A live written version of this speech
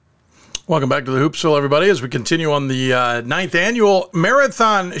Welcome back to the Hoopsville, everybody, as we continue on the 9th annual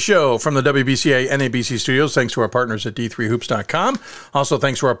marathon show from the WBCA NABC studios. Thanks to our partners at D3Hoops.com. Also,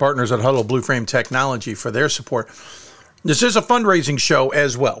 thanks to our partners at Huddle Blue Frame Technology for their support. This is a fundraising show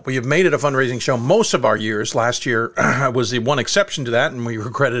as well. We have made it a fundraising show most of our years. Last year was the one exception to that, and we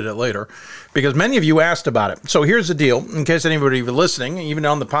regretted it later because many of you asked about it. So here's the deal, in case anybody was listening, even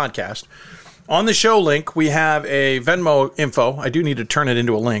on the podcast. On the show link, we have a Venmo info. I do need to turn it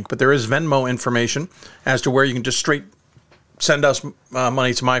into a link, but there is Venmo information as to where you can just straight send us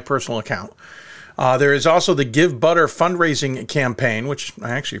money to my personal account. There is also the Give Butter fundraising campaign, which I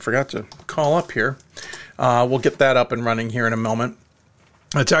actually forgot to call up here. We'll get that up and running here in a moment.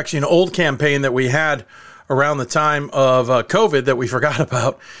 It's actually an old campaign that we had around the time of COVID that we forgot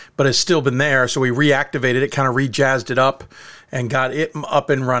about, but has still been there. So we reactivated it, kind of rejazzed it up, and got it up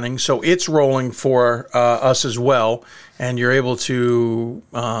and running. So it's rolling for us as well, and you're able to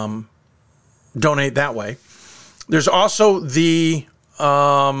donate that way. There's also the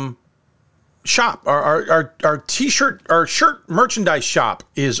shop. Our t-shirt, our shirt merchandise shop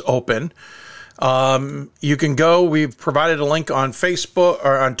is open. You can go. We've provided a link on Facebook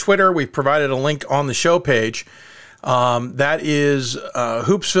or on Twitter. We've provided a link on the show page. That is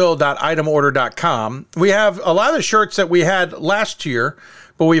hoopsville.itemorder.com. We have a lot of the shirts that we had last year,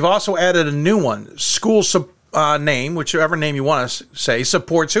 but we've also added a new one. School name, whichever name you want to say,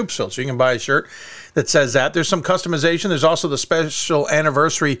 supports Hoopsville. So you can buy a shirt that says that. There's some customization. There's also the special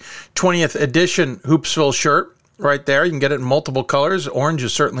anniversary 20th edition Hoopsville shirt right there. You can get it in multiple colors. Orange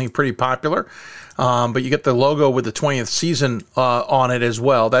is certainly pretty popular. But you get the logo with the 20th season on it as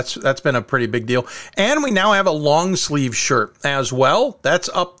well. That's been a pretty big deal. And we now have a long sleeve shirt as well. That's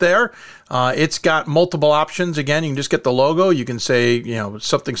up there. It's got multiple options. Again, you can just get the logo. You can say,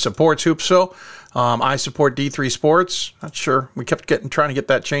 something supports Hoopsville. I support D3 Sports. Not sure. We kept trying to get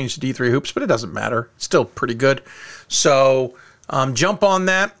that changed to D3 Hoops, but it doesn't matter. It's still pretty good. So jump on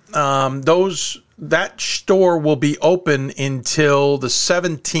that. That store will be open until the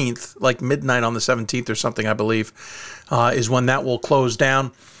 17th, like midnight on the 17th or something, I believe, is when that will close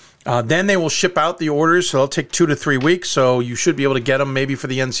down. Then they will ship out the orders, so it'll take 2 to 3 weeks, so you should be able to get them maybe for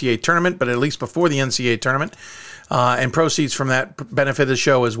the NCAA tournament, but at least before the NCAA tournament, and proceeds from that benefit the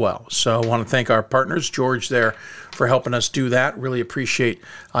show as well. So I want to thank our partners, George there, for helping us do that. Really appreciate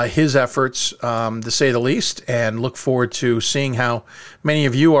his efforts, to say the least, and look forward to seeing how many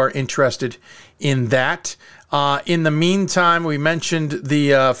of you are interested in that. In the meantime, we mentioned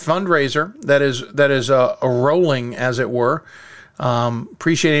the fundraiser that is rolling, as it were.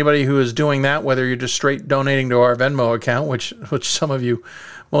 Appreciate anybody who is doing that, whether you're just straight donating to our Venmo account, which some of you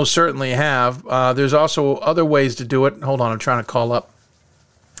most certainly have. There's also other ways to do it. Hold on, I'm trying to call up.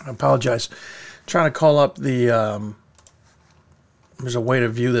 I apologize. Trying to call up the... There's a way to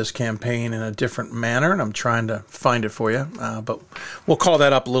view this campaign in a different manner, and I'm trying to find it for you. But we'll call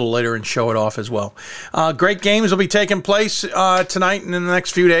that up a little later and show it off as well. Great games will be taking place tonight and in the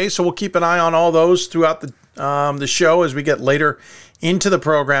next few days, so we'll keep an eye on all those throughout the show as we get later into the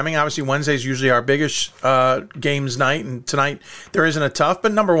programming. Obviously, Wednesday is usually our biggest games night, and tonight there isn't a tough,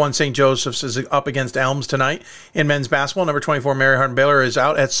 but number 1 St. Joseph's is up against Elms tonight in men's basketball. Number 24 Mary Hardin Baylor is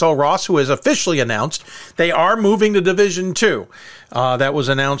out at Sul Ross, who has officially announced they are moving to Division II. That was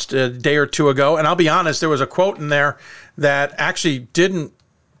announced a day or two ago, and I'll be honest, there was a quote in there that actually didn't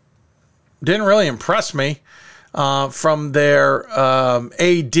really impress me from their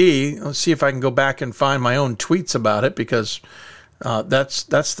AD. Let's see if I can go back and find my own tweets about it, because that's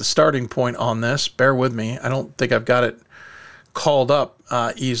the starting point on this. Bear with me. I don't think I've got it called up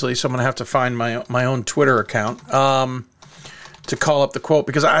easily, so I'm going to have to find my own Twitter account to call up the quote,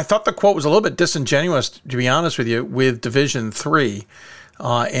 because I thought the quote was a little bit disingenuous, to be honest with you, with Division III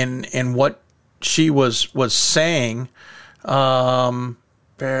and what she was saying. I've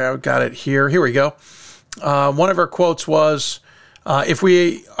got it here. Here we go. One of her quotes was, if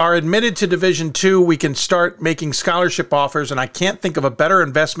we are admitted to Division II, we can start making scholarship offers, and I can't think of a better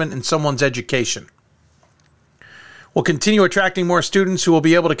investment in someone's education. We'll continue attracting more students who will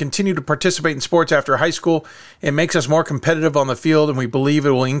be able to continue to participate in sports after high school. It makes us more competitive on the field, and we believe it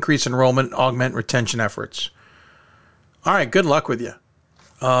will increase enrollment, augment retention efforts. All right, good luck with you.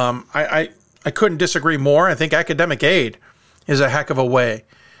 I couldn't disagree more. I think academic aid is a heck of a way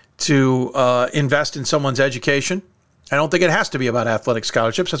to invest in someone's education. I don't think it has to be about athletic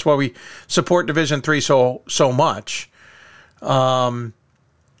scholarships. That's why we support Division III so much.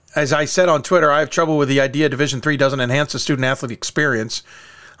 As I said on Twitter, I have trouble with the idea Division III doesn't enhance the student-athlete experience.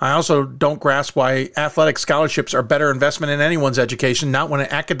 I also don't grasp why athletic scholarships are better investment in anyone's education, not when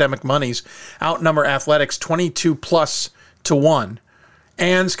academic monies outnumber athletics 22+ to 1.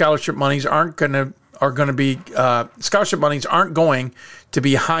 and scholarship monies aren't going to be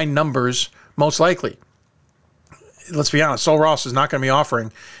high numbers, most likely. Let's be honest, Sul Ross is not going to be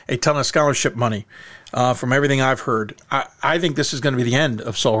offering a ton of scholarship money from everything I've heard. I think this is going to be the end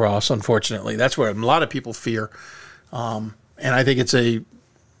of Sul Ross, unfortunately. That's what a lot of people fear. And I think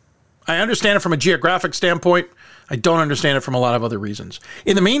I understand it from a geographic standpoint. I don't understand it from a lot of other reasons.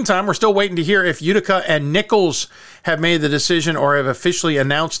 In the meantime, we're still waiting to hear if Utica and Nichols have made the decision or have officially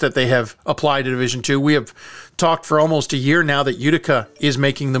announced that they have applied to Division II. We have talked for almost a year now that Utica is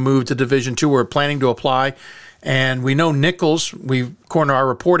making the move to Division II. We're planning to apply. And we know Nichols, according to our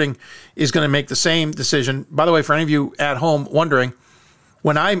reporting, is going to make the same decision. By the way, for any of you at home wondering,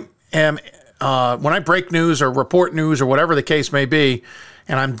 when I break news or report news or whatever the case may be,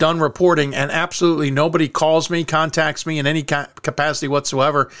 and I'm done reporting and absolutely nobody calls me, contacts me in any capacity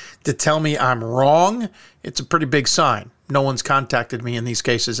whatsoever to tell me I'm wrong, it's a pretty big sign. No one's contacted me in these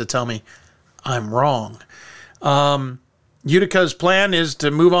cases to tell me I'm wrong. Utica's plan is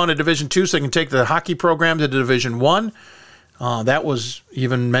to move on to Division II so they can take the hockey program to Division I. That was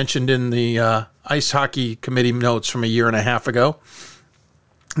even mentioned in the Ice Hockey Committee notes from a year and a half ago.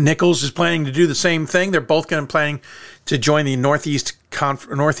 Nichols is planning to do the same thing. They're both going to planning to join the Northeast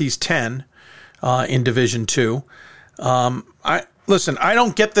 10 in Division II. I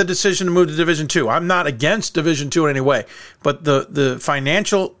don't get the decision to move to Division II. I'm not against Division II in any way, but the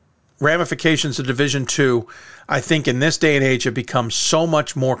financial ramifications of Division II, I think in this day and age, have become so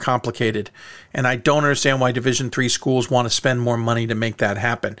much more complicated. And I don't understand why Division III schools want to spend more money to make that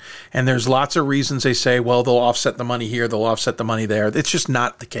happen. And there's lots of reasons they say, well, they'll offset the money here, they'll offset the money there. It's just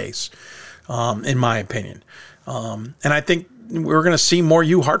not the case, in my opinion. And I think we're going to see more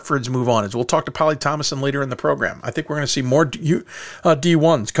Hartfords move on. As we'll talk to Polly Thomason later in the program. I think we're going to see more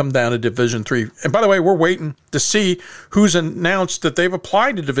D1s come down to Division III. And by the way, we're waiting to see who's announced that they've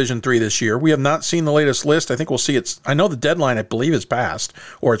applied to Division III this year. We have not seen the latest list. I think we'll see I know the deadline, I believe, is passed,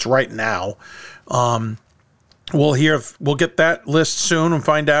 or it's right now. We'll get that list soon and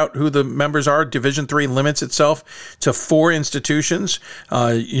find out who the members are. Division III limits itself to 4 institutions.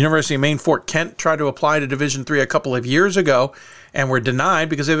 University of Maine Fort Kent tried to apply to Division III a couple of years ago and were denied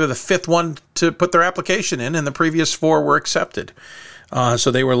because they were the 5th one to put their application in, and the previous 4 were accepted.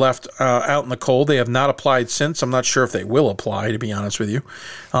 So they were left out in the cold. They have not applied since. I'm not sure if they will apply, to be honest with you.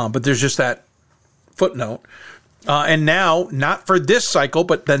 But there's just that footnote. And now, not for this cycle,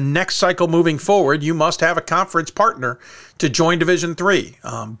 but the next cycle moving forward, you must have a conference partner to join Division III.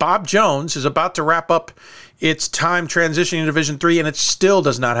 Bob Jones is about to wrap up its time transitioning to Division III, and it still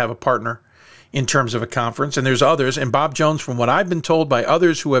does not have a partner in terms of a conference. And there's others. And Bob Jones, from what I've been told by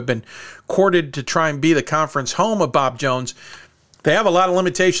others who have been courted to try and be the conference home of Bob Jones, they have a lot of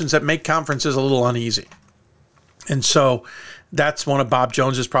limitations that make conferences a little uneasy. And so that's one of Bob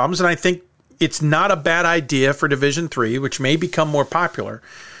Jones's problems. And I think it's not a bad idea for Division III, which may become more popular,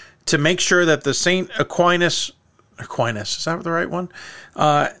 to make sure that the St. Aquinas, is that the right one?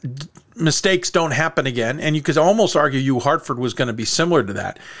 Mistakes don't happen again. And you could almost argue Hartford was going to be similar to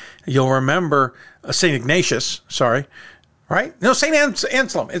that. You'll remember St. Ignatius, right? No, St.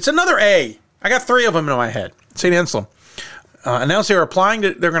 Anselm. It's another A. I got 3 of them in my head. St. Anselm. Announced they're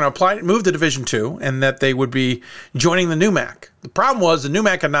going to move to Division II, and that they would be joining the NUMAC. The problem was the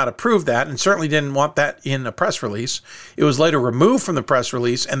NUMAC had not approved that and certainly didn't want that in a press release. It was later removed from the press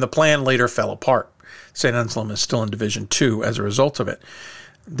release, and the plan later fell apart. St. Anselm is still in Division II as a result of it.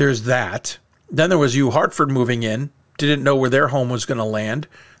 There's that. Then there was Hartford moving in, didn't know where their home was going to land.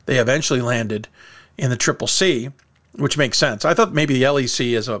 They eventually landed in the Triple C, which makes sense. I thought maybe the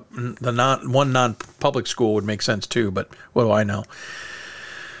LEC as the non-public school would make sense too, but what do I know?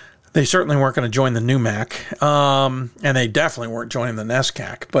 They certainly weren't going to join the NUMAC, and they definitely weren't joining the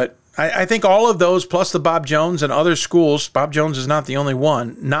NESCAC. But I think all of those, plus the Bob Jones and other schools, Bob Jones is not the only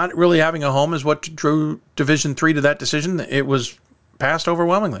one, not really having a home is what drew Division III to that decision. It was passed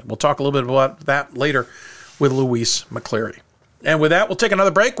overwhelmingly. We'll talk a little bit about that later with Luis McCleary. And with that, we'll take another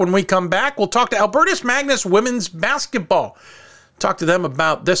break. When we come back, we'll talk to Albertus Magnus women's basketball. Talk to them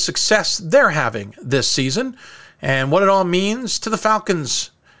about the success they're having this season and what it all means to the Falcons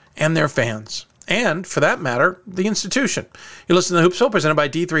and their fans. And, for that matter, the institution. You're listening to Hoopsville, presented by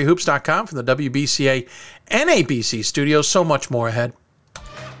D3Hoops.com from the WBCA and ABC studios. So much more ahead.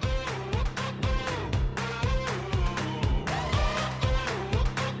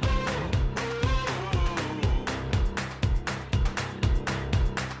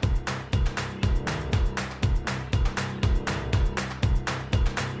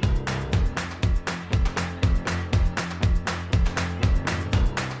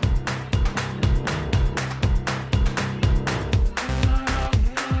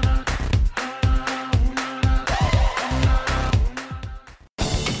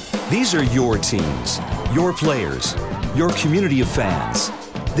 These are your teams, your players, your community of fans.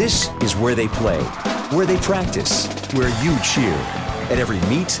 This is where they play, where they practice, where you cheer. At every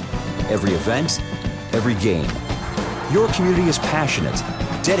meet, every event, every game. Your community is passionate,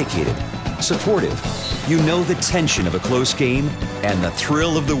 dedicated, supportive. You know the tension of a close game and the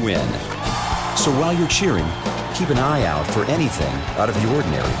thrill of the win. So while you're cheering, keep an eye out for anything out of the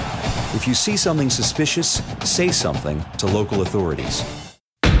ordinary. If you see something suspicious, say something to local authorities.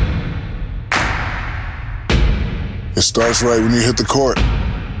 It starts right when you hit the court.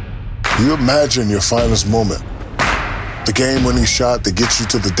 You imagine your finest moment. The game-winning shot that gets you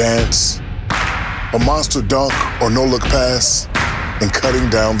to the dance. A monster dunk or no-look pass, and cutting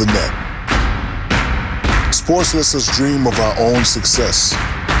down the net. Sports lets us dream of our own success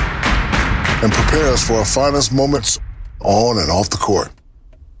and prepare us for our finest moments on and off the court.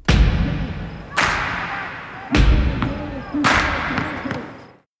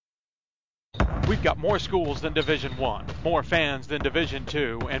 We've got more schools than Division I, more fans than Division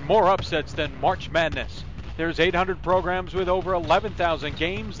II, and more upsets than March Madness. There's 800 programs with over 11,000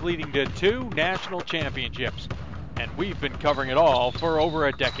 games leading to 2 national championships. And we've been covering it all for over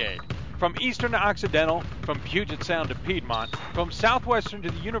a decade. From Eastern to Occidental, from Puget Sound to Piedmont, from Southwestern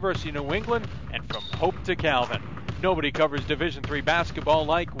to the University of New England, and from Hope to Calvin. Nobody covers Division III basketball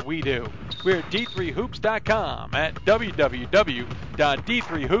like we do. We're at D3Hoops.com at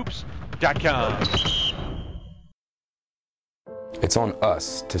www.d3hoops.com. It's on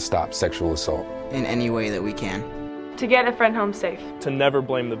us to stop sexual assault. In any way that we can. To get a friend home safe. To never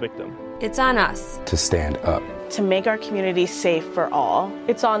blame the victim. It's on us. To stand up. To make our community safe for all.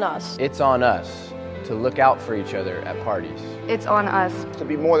 It's on us. It's on us to look out for each other at parties. It's on us. To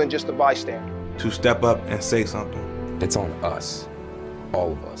be more than just a bystander. To step up and say something. It's on us.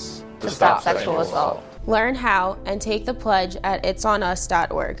 All of us. To stop sexual assault. Learn how and take the pledge at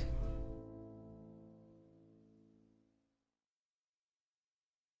itsonus.org.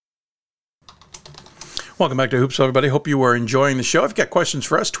 Welcome back to Hoopsville, everybody. Hope you are enjoying the show. If you've got questions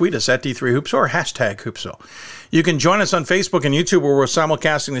for us, tweet us at D3Hoops or hashtag Hoopsville. You can join us on Facebook and YouTube where we're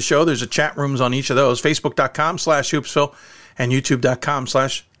simulcasting the show. There's a chat rooms on each of those, facebook.com/Hoopsville and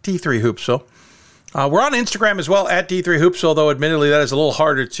youtube.com/D3Hoopsville. We're on Instagram as well at D3Hoopsville, though admittedly that is a little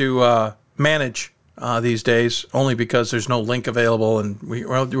harder to manage these days, only because there's no link available and we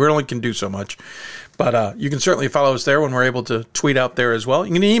only can do so much. But you can certainly follow us there when we're able to tweet out there as well.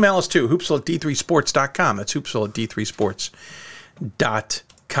 You can email us too, hoopsville at d3sports.com. That's hoopsville at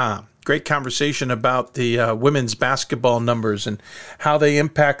d3sports.com. Great conversation about the women's basketball numbers and how they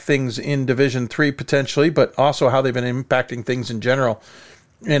impact things in Division III potentially, but also how they've been impacting things in general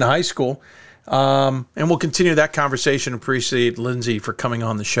in high school. And we'll continue that conversation. Appreciate Lindsay for coming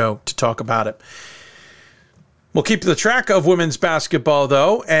on the show to talk about it. We'll keep the track of women's basketball,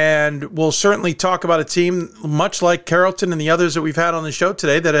 though, and we'll certainly talk about a team much like Carrollton and the others that we've had on the show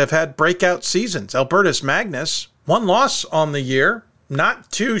today that have had breakout seasons. Albertus Magnus, 1 loss on the year, not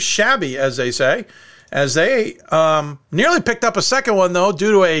too shabby, as they say, as they nearly picked up a second one, though,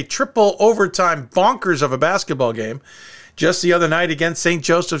 due to a triple overtime bonkers of a basketball game just the other night against St.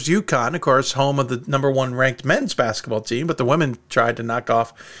 Joseph's UConn, of course, home of the number 1 ranked men's basketball team, but the women tried to knock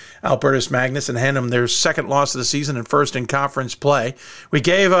off Albertus Magnus and hand them their second loss of the season and first in conference play. We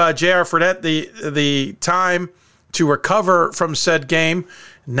gave J.R. Fredette the time to recover from said game.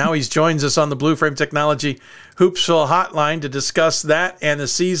 Now he joins us on the Blue Frame Technology Hoopsville hotline to discuss that and the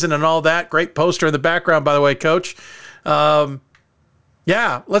season and all that. Great poster in the background, by the way, Coach.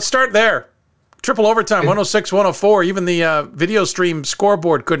 Yeah, let's start there. Triple overtime, 106-104. Even the video stream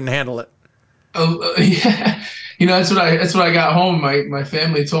scoreboard couldn't handle it. Oh, yeah. You know, that's what I got home. My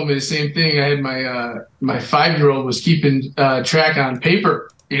family told me the same thing. I had my 5-year-old was keeping track on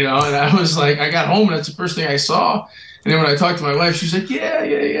paper, you know, and I was like, I got home and that's the first thing I saw. And then when I talked to my wife, she's like,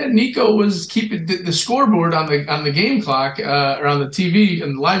 yeah. Nico was keeping the scoreboard on the game clock or on the TV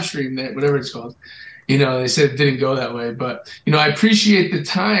and the live stream, whatever it's called. You know, they said it didn't go that way. But, you know, I appreciate the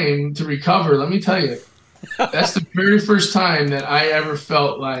time to recover. Let me tell you, that's the very first time that I ever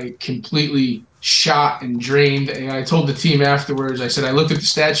felt like completely shot and drained. And I told the team afterwards, I said, I looked at the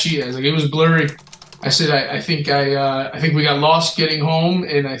stat sheet. I was like, it was blurry. I said, I think we got lost getting home.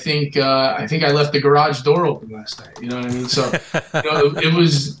 And I think I left the garage door open last night. You know what I mean? So, you know, it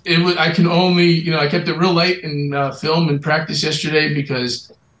was, I can only, you know, I kept it real late in film and practice yesterday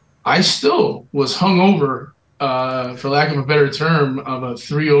because I still was hungover, for lack of a better term, of a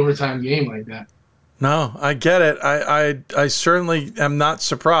 3 overtime game like that. No, I get it. I certainly am not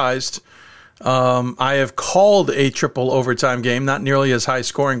surprised. I have called a triple overtime game, not nearly as high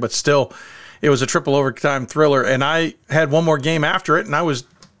scoring, but still, it was a triple overtime thriller. And I had one more game after it, and I was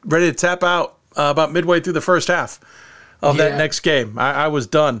ready to tap out about midway through the first half of that next game. I was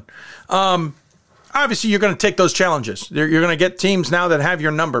done. Obviously, you're going to take those challenges. You're going to get teams now that have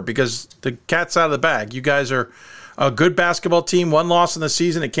your number because the cat's out of the bag. You guys are a good basketball team. One loss in the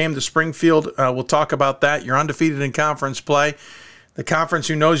season. It came to Springfield. We'll talk about that. You're undefeated in conference play. The conference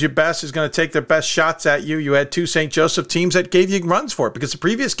who knows you best is going to take their best shots at you. You had two St. Joseph teams that gave you runs for it because the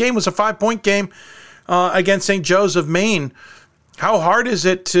previous game was a 5-point game against St. Joe's of Maine. How hard is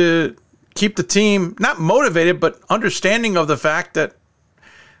it to keep the team not motivated but understanding of the fact that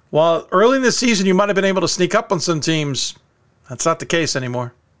while early in the season you might have been able to sneak up on some teams, that's not the case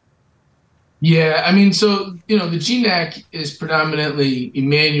anymore? Yeah, I mean, so, the GNAC is predominantly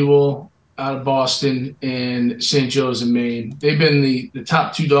Emmanuel out of Boston and St. Joe's in Maine. They've been the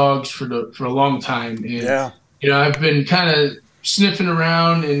top two dogs for a long time. And, I've been kind of sniffing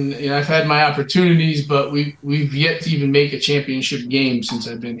around and I've had my opportunities, but we've yet to even make a championship game since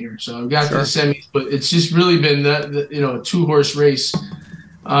I've been here. So I've got to the semis, but it's just really been a two-horse race.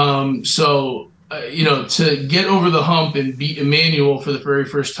 To get over the hump and beat Emmanuel for the very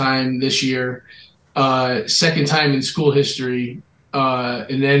first time this year, second time in school history,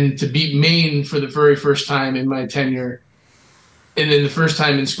 and then to beat Maine for the very first time in my tenure, and then the first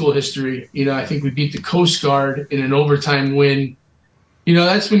time in school history, I think we beat the Coast Guard in an overtime win.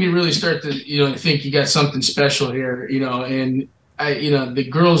 That's when you really start to, think you got something special here, and the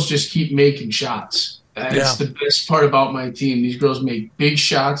girls just keep making shots. It's the best part about my team. These girls make big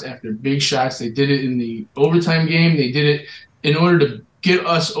shots after big shots. They did it in the overtime game. They did it in order to get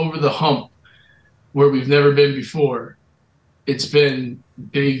us over the hump where we've never been before. It's been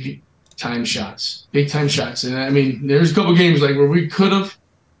big-time shots. Big-time shots. And, I mean, there's a couple games where we could have,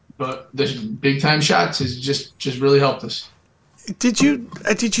 but the big-time shots has just really helped us. Did you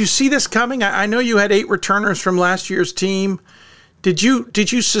see this coming? I know you had 8 returners from last year's team. Did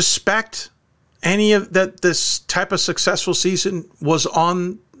you suspect any of that this type of successful season was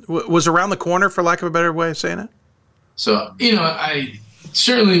around the corner, for lack of a better way of saying it? So, I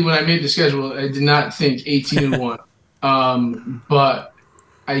certainly when I made the schedule, I did not think 18-1. But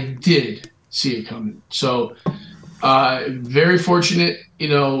I did see it coming. So, very fortunate,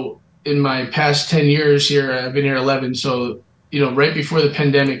 in my past 10 years here, I've been here 11. So, right before the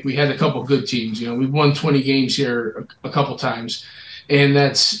pandemic, we had a couple good teams. We've won 20 games here a couple times. And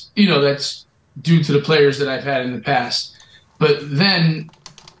that's due to the players that I've had in the past. But then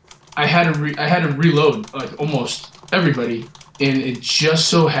I had to reload almost everybody, and it just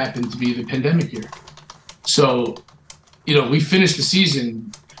so happened to be the pandemic year. So, we finished the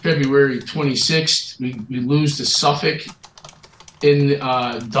season February 26th. We lose to Suffolk in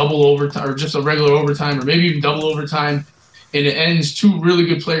double overtime, or just a regular overtime, or maybe even double overtime, and it ends 2 really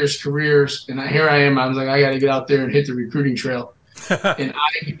good players' careers. And here I am. I was like, I got to get out there and hit the recruiting trail.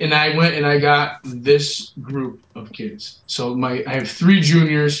 and I went and I got this group of kids. So I have 3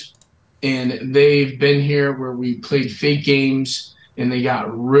 juniors, and they've been here where we played fake games, and they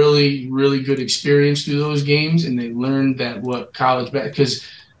got really, really good experience through those games, and they learned that what college because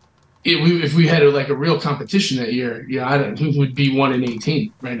if we had a real competition that year, who would be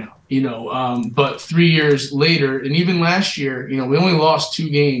 1-18 right now, But 3 years later, and even last year, we only lost 2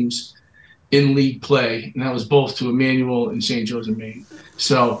 games in league play, and that was both to Emmanuel and St. Joe's of Maine.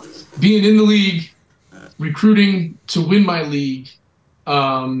 So being in the league, recruiting to win my league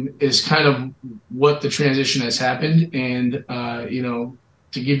is kind of what the transition has happened. And,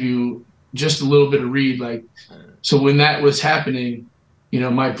 to give you just a little bit of read, so when that was happening,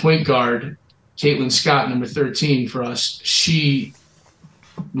 my point guard, Caitlin Scott, number 13 for us, she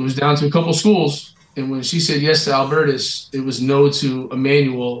was down to a couple schools. And when she said yes to Albertus, it was no to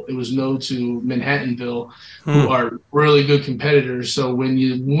Emmanuel. It was no to Manhattanville, who are really good competitors. So when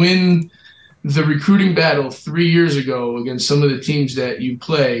you win the recruiting battle 3 years ago against some of the teams that you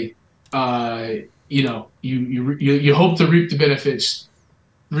play, you hope to reap the benefits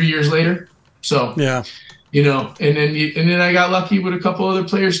 3 years later. So and then I got lucky with a couple other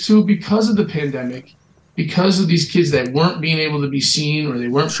players too because of the pandemic, because of these kids that weren't being able to be seen or they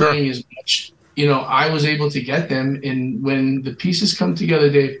weren't playing as much. I was able to get them. And when the pieces come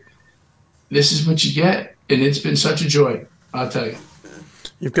together, Dave, this is what you get. And it's been such a joy, I'll tell you.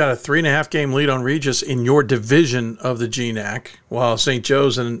 You've got a 3.5 game lead on Regis in your division of the GNAC, while St.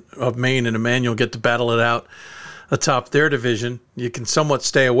 Joe's of Maine and Emmanuel get to battle it out atop their division. You can somewhat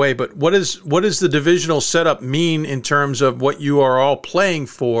stay away. But what does the divisional setup mean in terms of what you are all playing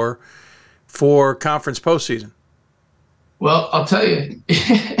for conference postseason? Well, I'll tell you.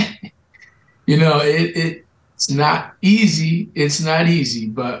 It's not easy. It's not easy,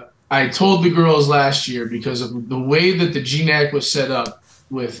 but I told the girls last year because of the way that the GNAC was set up,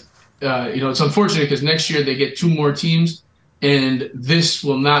 it's unfortunate because next year they get 2 more teams, and this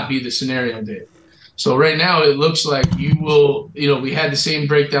will not be the scenario, Dave. So right now it looks like you will, we had the same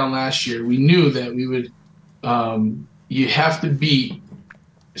breakdown last year. We knew that we would, you have to beat,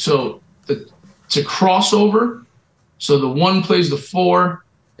 so to crossover, so the 1 plays the 4,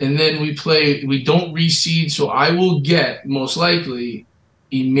 and then we don't reseed. So I will get most likely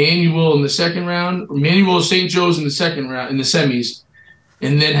Emmanuel in the second round, Emmanuel St. Joe's in the second round, in the semis,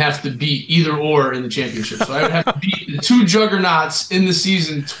 and then have to beat either or in the championship. So I would have to beat the 2 juggernauts in the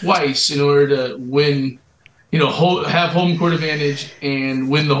season twice in order to win, have home court advantage and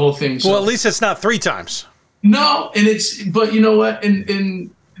win the whole thing. So, well, at least it's not 3 times. No, but you know what?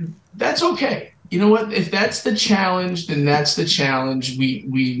 And that's okay. You know what? If that's the challenge, then that's the challenge.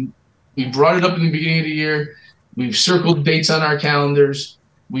 We brought it up in the beginning of the year. We've circled dates on our calendars.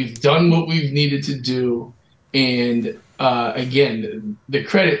 We've done what we've needed to do. And again, the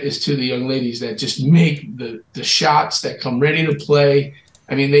credit is to the young ladies that just make the shots, that come ready to play.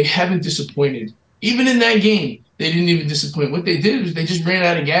 I mean, they haven't disappointed. Even in that game, they didn't even disappoint. What they did was they just ran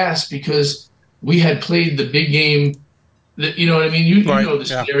out of gas because we had played the big game. You know what I mean? You know the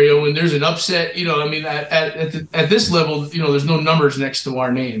scenario when there's an upset. At this level, there's no numbers next to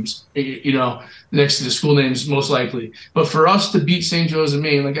our names. Next to the school names, most likely. But for us to beat St. Joe's and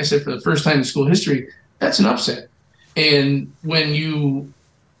Maine, like I said, for the first time in school history, that's an upset. And when you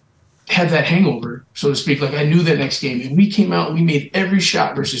had that hangover, so to speak, like I knew that next game, and we came out and we made every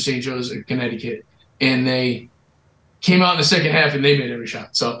shot versus St. Joe's at Connecticut, and they came out in the second half and they made every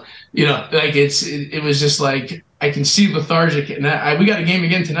shot. So it was just like. I can see lethargic, and we got a game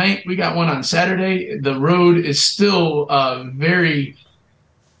again tonight. We got one on Saturday. The road is still very,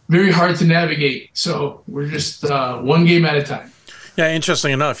 very hard to navigate. So we're just 1 game at a time. Yeah,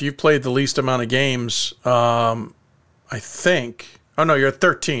 interesting enough, you've played the least amount of games, I think. Oh, no, you're at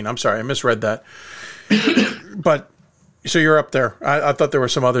 13. I'm sorry, I misread that. But so you're up there. I thought there were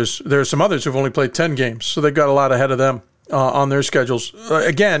some others. There are some others who've only played 10 games, so they've got a lot ahead of them. On their schedules.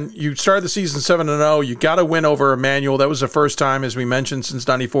 Again, you started the season 7-0. You got to win over Emmanuel. That was the first time, as we mentioned, since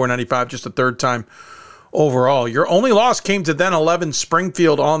 94, 95, just the 3rd time overall. Your only loss came to then 11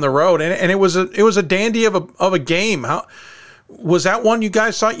 Springfield on the road, and it was a dandy of a game. How was that one you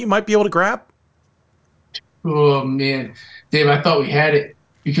guys thought you might be able to grab? Oh man, Dave, I thought we had it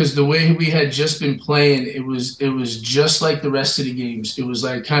because the way we had just been playing, it was just like the rest of the games. It was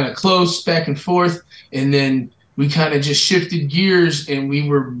like kind of close, back and forth, and then we kind of just shifted gears and we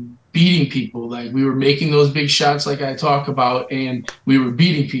were beating people. Like we were making those big shots like I talk about, and we were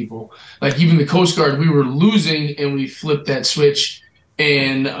beating people. Like even the Coast Guard, we were losing and we flipped that switch,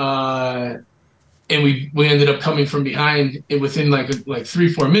 and we ended up coming from behind, and within like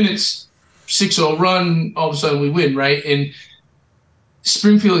 3-4 minutes, 6-0 run, all of a sudden we win, right? And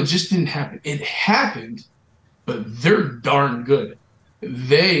Springfield, it just didn't happen. It happened, but they're darn good.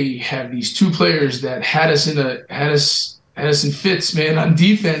 They have these 2 players that had us in fits, man, on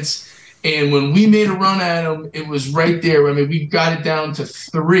defense. And when we made a run at them, it was right there. I mean, we got it down to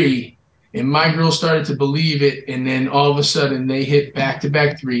 3, and my girls started to believe it. And then all of a sudden, they hit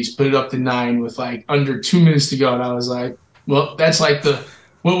back-to-back threes, put it up to 9 with like under 2 minutes to go. And I was like, well, that's like they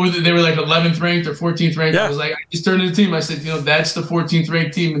were like 11th ranked or 14th ranked. Yeah. I was like, I just turned to the team. I said, that's the 14th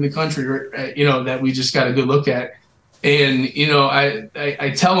ranked team in the country, that we just got a good look at. And, I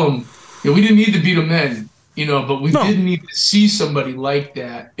tell them, we didn't need to beat them then, but we did need to see somebody like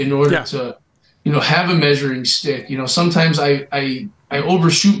that in order to, have a measuring stick. Sometimes I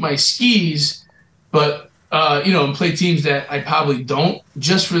overshoot my skis, but, and play teams that I probably don't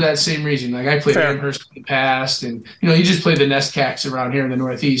just for that same reason. Like I played Amherst in the past, and, you just play the Nestcats around here in the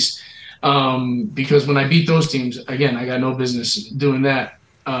Northeast. Because when I beat those teams, again, I got no business doing that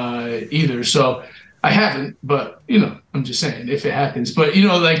either. So, I haven't, but I'm just saying if it happens. But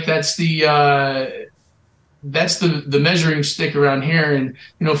that's the measuring stick around here, and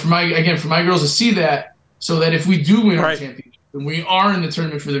for my girls to see that, so that if we do win our championship and we are in the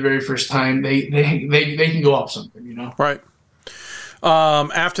tournament for the very first time, they can go off something, Right.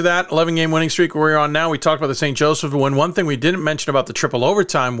 After that 11-game winning streak we're on now, we talked about the St. Joseph win. One thing we didn't mention about the triple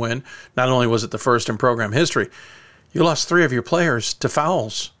overtime win, not only was it the first in program history, you lost 3 of your players to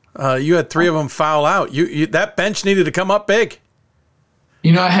fouls. You had 3 of them foul out. That bench needed to come up big.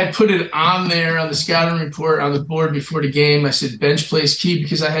 I had put it on there on the scouting report on the board before the game. I said bench plays key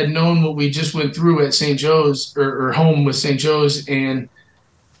because I had known what we just went through at St. Joe's or home with St. Joe's, and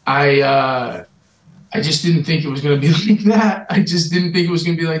I just didn't think it was going to be like that. I just didn't think it was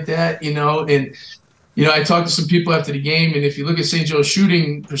going to be like that, And I talked to some people after the game, and if you look at St. Joe's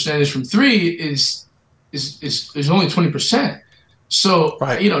shooting percentage from 3 is only 20%. So,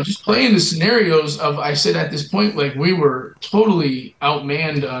 right. Just playing the scenarios of, I said at this point, like we were totally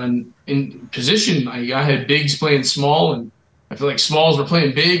outmanned in position. I had bigs playing small, and I feel like smalls were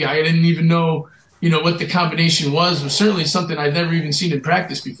playing big. I didn't even know, what the combination was. It was certainly something I'd never even seen in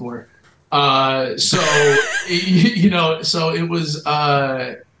practice before. So it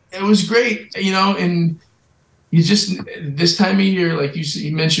was great, and you just, this time of year, like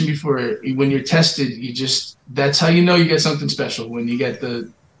you mentioned before, when you're tested, that's how you know you get something special. When you get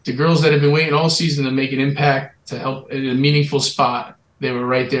the girls that have been waiting all season to make an impact, to help in a meaningful spot, they were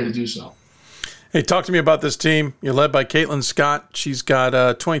right there to do so. Hey, talk to me about this team. You're led by Caitlin Scott. She's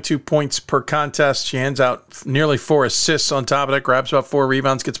got 22 points per contest. She hands out nearly 4 assists on top of that, grabs about 4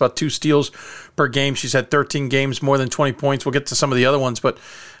 rebounds, gets about 2 steals per game. She's had 13 games, more than 20 points. We'll get to some of the other ones, but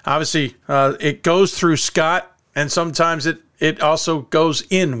obviously it goes through Scott, and sometimes it also goes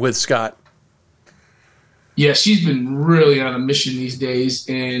in with Scott. Yeah, she's been really on a mission these days.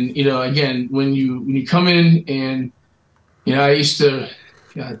 And, again, when you come in and, I used to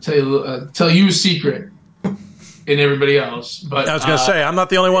tell you a secret and everybody else. But I was going to say, I'm not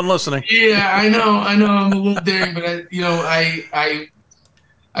the only one listening. Yeah, I know. I'm a little daring, but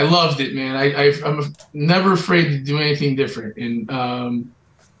I loved it, man. I'm never afraid to do anything different. And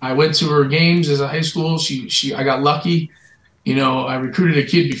I went to her games as a high school. I got lucky. I recruited a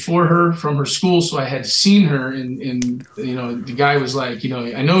kid before her from her school, so I had seen her, and the guy was like,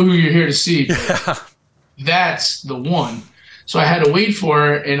 I know who you're here to see, but that's the one. So I had to wait for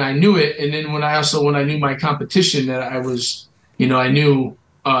her, and I knew it. And then when I knew my competition, that I was, I knew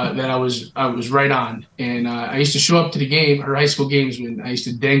that I was right on. And I used to show up to her high school games, when I used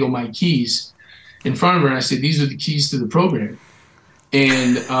to dangle my keys in front of her, and I said, these are the keys to the program.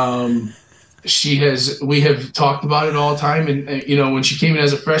 And we have talked about it all the time. And, when she came in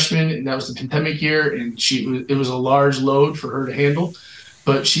as a freshman, and that was the pandemic year, and it was a large load for her to handle.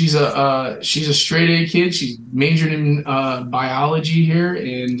 But she's a straight A kid. She's majored in biology here,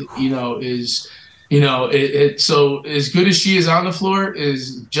 and so as good as she is on the floor,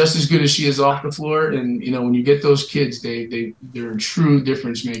 is just as good as she is off the floor. And when you get those kids, they're a true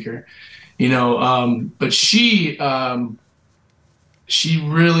difference maker. But she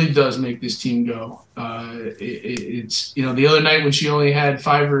really does make this team go. It's the other night when she only had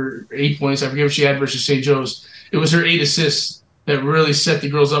 5 or 8 points, I forget what she had versus St. Joe's. It was her 8 assists that really set the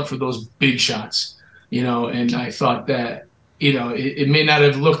girls up for those big shots, and I thought that, it may not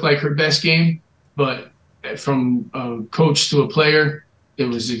have looked like her best game, but from a coach to a player, it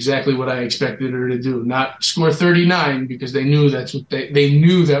was exactly what I expected her to do. Not score 39, because they knew that's what they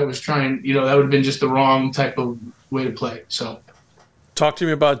knew that was trying, that would have been just the wrong type of way to play. So talk to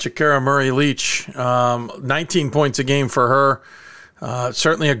me about Jakara Murray-Leach. 19 points a game for her.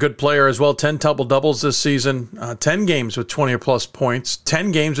 Certainly a good player as well. 10 double-doubles this season, 10 games with 20 or plus points,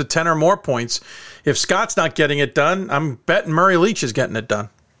 10 games with 10 or more points. If Scott's not getting it done, I'm betting Murray-Leach is getting it done.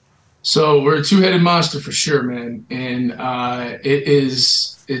 So we're a two-headed monster for sure, man. And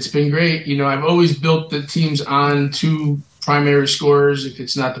it's been great. I've always built the teams on 2 primary scorers. If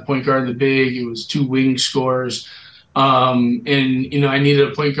it's not the point guard and the big, it was 2 wing scorers. And I needed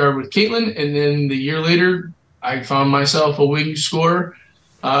a point guard with Caitlin, and then the year later, I found myself a wing scorer.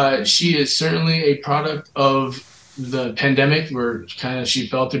 She is certainly a product of the pandemic, where she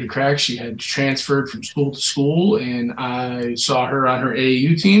fell through the cracks. She had transferred from school to school, and I saw her on her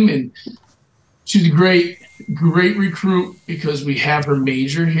AAU team, and she's a great recruit, because we have her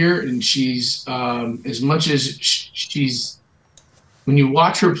major here, and she's as much as she's, when you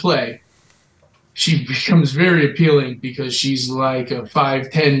watch her play, she becomes very appealing, because she's like a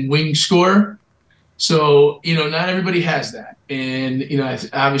 5'10" wing scorer. So, not everybody has that. And,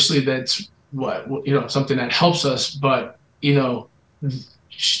 obviously that's something that helps us. But, there's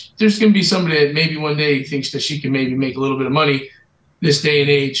going to be somebody that maybe one day thinks that she can maybe make a little bit of money this day and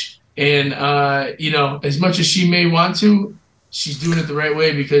age. And, as much as she may want to, she's doing it the right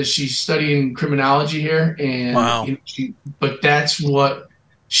way, because she's studying criminology here. And, wow. But that's what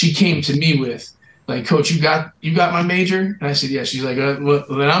she came to me with. Like, Coach, you got my major? And I said, yeah. She's like, well,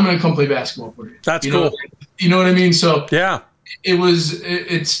 then I'm going to come play basketball for you. That's cool. You know what I mean? So yeah,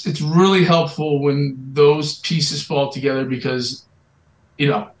 it's really helpful when those pieces fall together, because,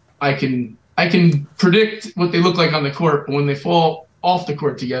 I can predict what they look like on the court, but when they fall off the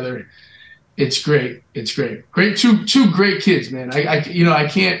court together, it's great. It's great. Great. Two great kids, man. I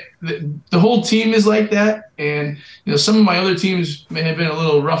can't, the whole team is like that. And, some of my other teams may have been a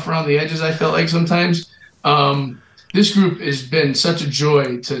little rough around the edges, I felt like sometimes. This group has been such a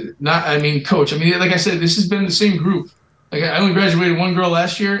joy to coach. Like I said, this has been the same group. Like, I only graduated 1 girl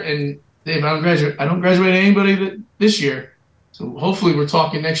last year, and Dave, I don't graduate anybody this year. So hopefully we're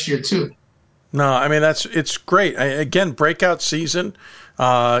talking next year too. No, I mean, it's great. Again, breakout season.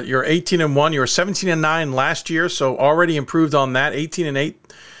 You're 18-1. You were 17-9 last year, so already improved on that. 18-8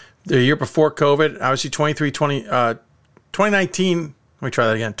 the year before COVID. Obviously, 2019. Let me try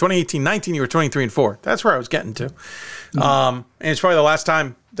that again. 2018-19, you were 23-4. That's where I was getting to. And it's probably the last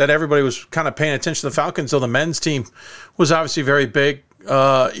time that everybody was kind of paying attention to the Falcons, though the men's team was obviously very big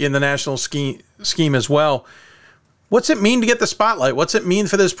in the national scheme as well. What's it mean to get the spotlight? What's it mean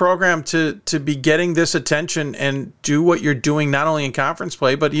for this program to be getting this attention and do what you're doing, not only in conference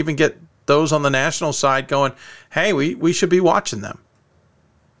play, but even get those on the national side going, hey, we should be watching them?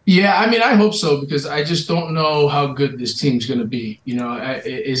 Yeah, I mean, I hope so, because I just don't know how good this team's going to be. You know,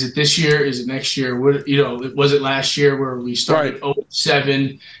 is it this year? Is it next year? What, you know, was it last year where we started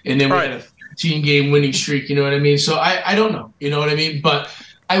 0-7 and then we had a 13-game winning streak? You know what I mean? So I don't know. You know what I mean? But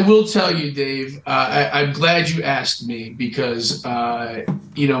I will tell you, Dave, I'm glad you asked me, because,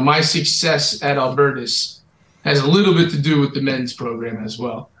 you know, my success at Albertus has a little bit to do with the men's program as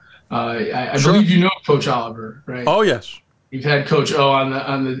well. I believe you know Coach Oliver, right? Oh, yes. You've had Coach O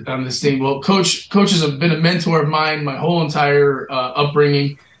on this thing. Well, Coach has been a mentor of mine my whole entire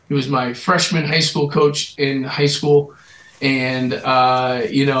upbringing. He was my freshman high school coach in high school, and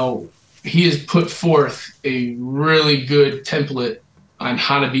you know, he has put forth a really good template on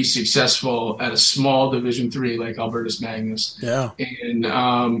how to be successful at a small Division III like Albertus Magnus. Yeah. And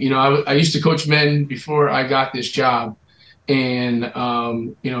you know, I used to coach men before I got this job. And,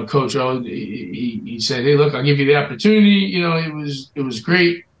 you know, Coach O, he said, hey, look, I'll give you the opportunity. You know, it was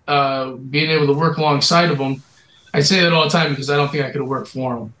great being able to work alongside of him. I say that all the time because I don't think I could have worked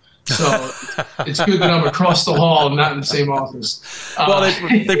for him. So it's good that I'm across the hall, not in the same office. Well,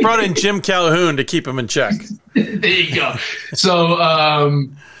 they brought in Jim Calhoun to keep him in check. There you go. So,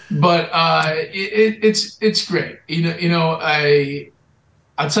 but it's great. You know,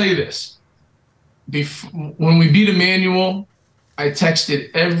 I'll tell you this. When we beat Emmanuel, I texted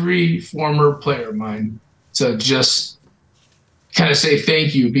every former player of mine to just kind of say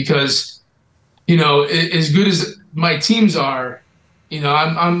thank you, because, you know, as good as my teams are, you know,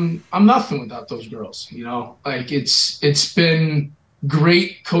 I'm nothing without those girls. You know, like it's been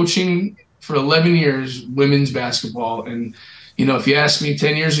great coaching for 11 years, women's basketball. And, you know, if you asked me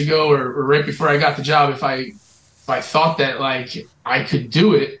 10 years ago or right before I got the job, if I thought that like I could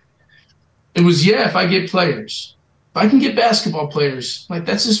do it, it was, if I get players, if I can get basketball players, like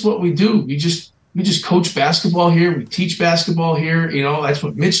that's just what we do. We just coach basketball here. We teach basketball here. You know, that's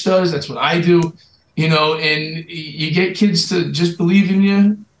what Mitch does. That's what I do, you know, and you get kids to just believe in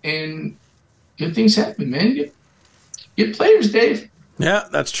you and good things happen, man. Get players, Dave. Yeah,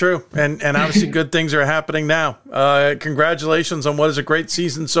 that's true. And obviously good things are happening now. Congratulations on what is a great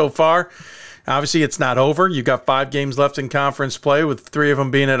season so far. Obviously, it's not over. You got 5 games left in conference play, with 3 of them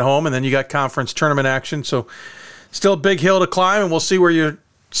being at home, and then you got conference tournament action. So still a big hill to climb, and we'll see where you're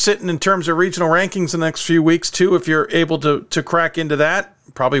sitting in terms of regional rankings in the next few weeks, too, if you're able to crack into that.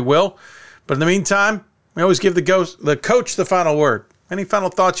 Probably will. But in the meantime, we always give the coach the final word. Any final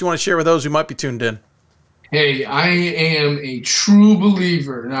thoughts you want to share with those who might be tuned in? Hey, I am a true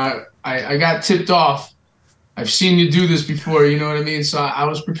believer. Now, I got tipped off. I've seen you do this before, you know what I mean? So I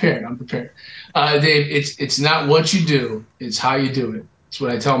was prepared. I'm prepared. Dave, it's not what you do, it's how you do it. It's what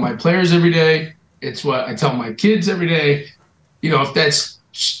I tell my players every day. It's what I tell my kids every day. You know, if that's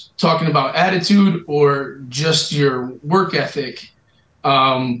talking about attitude or just your work ethic.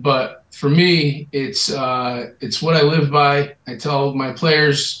 But for me, it's what I live by. I tell my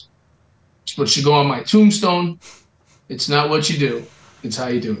players it's what should go on my tombstone. It's not what you do, it's how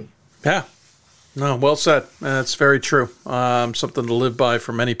you do it. Yeah. No, well said. That's very true. Something to live by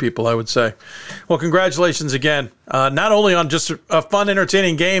for many people, I would say. Well, congratulations again. Not only on just a fun,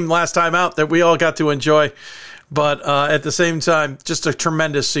 entertaining game last time out that we all got to enjoy, but at the same time, just a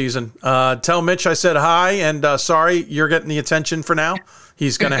tremendous season. Tell Mitch I said hi, and sorry, you're getting the attention for now.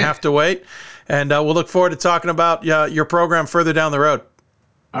 He's going to have to wait. And we'll look forward to talking about your program further down the road.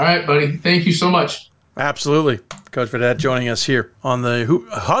 All right, buddy. Thank you so much. Absolutely. Coach Vidette joining us here on the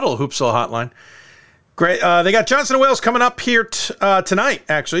Huddle Hoopsville Hotline. Great. They got Johnson & Wales coming up here tonight,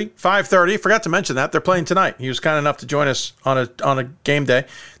 actually, 5:30. Forgot to mention that. They're playing tonight. He was kind enough to join us on a game day.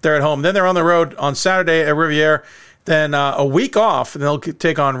 They're at home. Then they're on the road on Saturday at Riviere. Then a week off, and they'll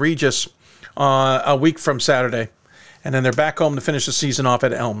take on Regis a week from Saturday. And then they're back home to finish the season off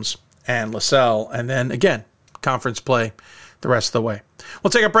at Elms and LaSalle. And then, again, conference play the rest of the way.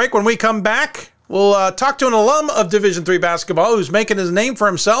 We'll take a break. When we come back, we'll talk to an alum of Division III basketball who's making his name for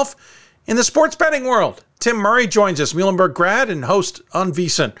himself in the sports betting world. Tim Murray joins us, Muhlenberg grad and host on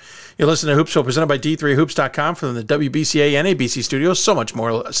VSiN. You listen to Hoopsville, presented by D3Hoops.com from the WBCA and ABC studios. So much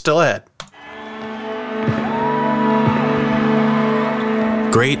more still ahead.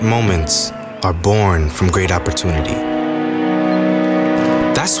 Great moments are born from great opportunity.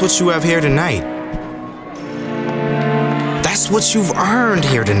 That's what you have here tonight. That's what you've earned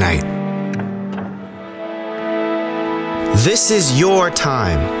here tonight. This is your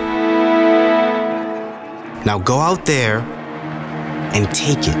time. Now go out there and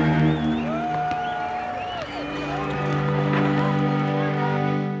take it.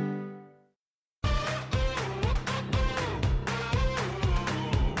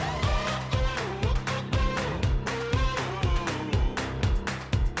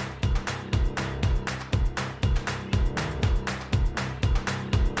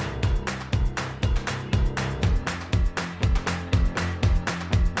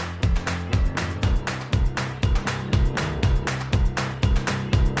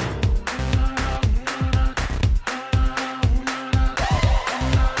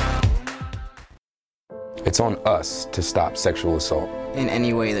 It's on us to stop sexual assault. In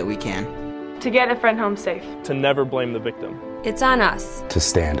any way that we can. To get a friend home safe. To never blame the victim. It's on us. To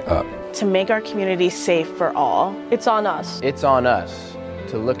stand up. To make our community safe for all. It's on us. It's on us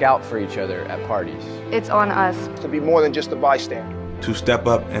to look out for each other at parties. It's on us. To be more than just a bystander. To step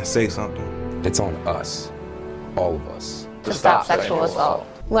up and say something. It's on us, all of us. To stop sexual assault.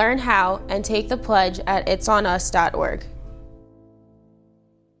 Learn how and take the pledge at itsonus.org.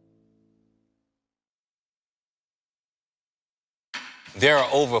 There are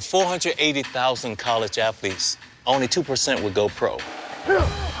over 480,000 college athletes. Only 2% would go pro.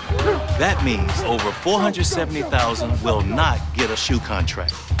 That means over 470,000 will not get a shoe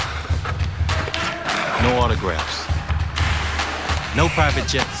contract. No autographs. No private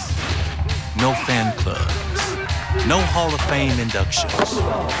jets. No fan clubs. No Hall of Fame inductions.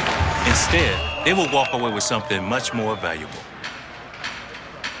 Instead, they will walk away with something much more valuable.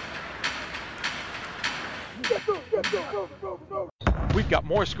 We've got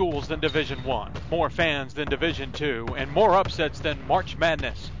more schools than Division I, more fans than Division II, and more upsets than March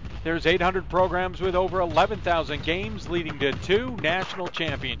Madness. There's 800 programs with over 11,000 games leading to 2 national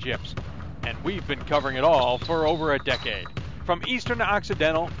championships. And we've been covering it all for over a decade. From Eastern to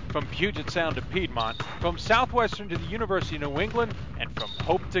Occidental, from Puget Sound to Piedmont, from Southwestern to the University of New England, and from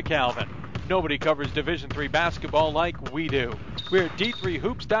Hope to Calvin. Nobody covers Division III basketball like we do. We're at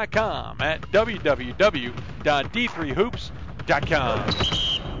D3Hoops.com at www.d3hoops.com.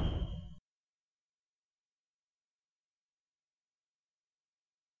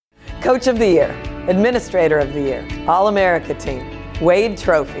 Coach of the Year, Administrator of the Year, All-America Team, Wade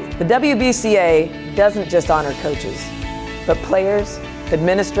Trophy. The WBCA doesn't just honor coaches, but players,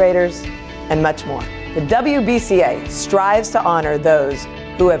 administrators, and much more. The WBCA strives to honor those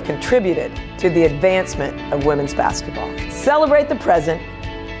who have contributed to the advancement of women's basketball. Celebrate the present,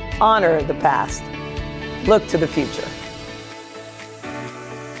 honor the past, look to the future.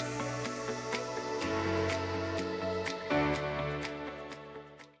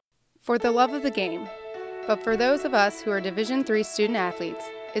 For the love of the game. But for those of us who are Division III student athletes,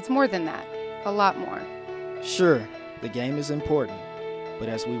 it's more than that, a lot more. Sure, the game is important, but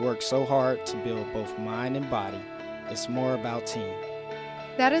as we work so hard to build both mind and body, it's more about team.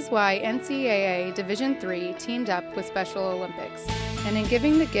 That is why NCAA Division III teamed up with Special Olympics, and in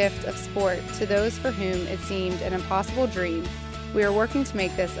giving the gift of sport to those for whom it seemed an impossible dream, we are working to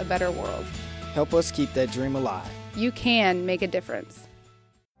make this a better world. Help us keep that dream alive. You can make a difference.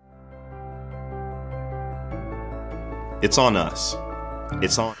 It's on us.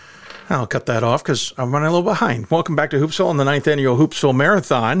 It's on. I'll cut that off because I'm running a little behind. Welcome back to Hoopsville on the 9th annual Hoopsville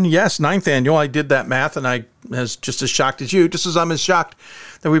Marathon. Yes, 9th annual. I did that math, and I was just as shocked as you, just as I'm as shocked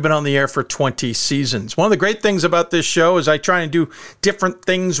that we've been on the air for 20 seasons. One of the great things about this show is I try and do different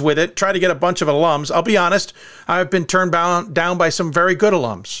things with it, try to get a bunch of alums. I'll be honest, I've been turned down by some very good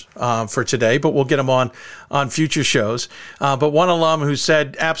alums for today, but we'll get them on future shows. But one alum who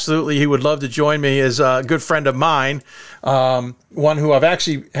said absolutely he would love to join me is a good friend of mine, one who I've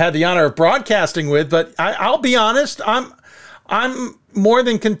actually had the honor of broadcasting with. But I'll be honest, I'm more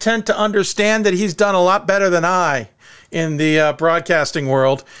than content to understand that he's done a lot better than I in the broadcasting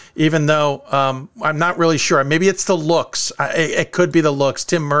world, even though I'm not really sure. Maybe it's the looks. It could be the looks.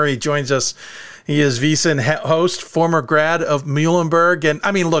 Tim Murray joins us. He is VSiN host, former grad of Muhlenberg. And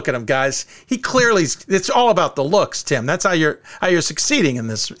I mean, look at him, guys. He clearly, it's all about the looks, Tim. That's how you're succeeding in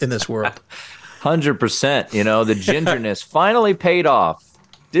this world. 100%. You know, the gingerness finally paid off.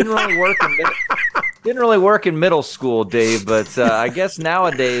 Didn't really work in middle school, Dave, but I guess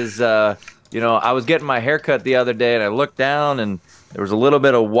nowadays I was getting my hair cut the other day, and I looked down, and there was a little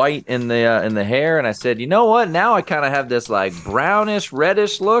bit of white in the hair, and I said, you know what? Now I kind of have this like brownish,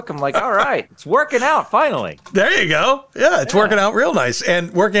 reddish look. I'm like, all right, it's working out finally. There you go. Yeah, it's working out real nice,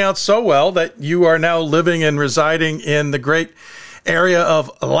 and working out so well that you are now living and residing in the great area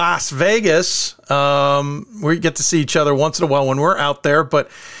of Las Vegas. We get to see each other once in a while when we're out there, but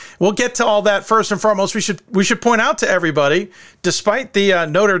we'll get to all that. First and foremost, we should point out to everybody, despite the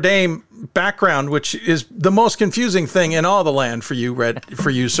Notre Dame background, which is the most confusing thing in all the land for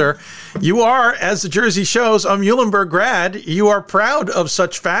you, sir, you are, as the jersey shows, a Muhlenberg grad. You are proud of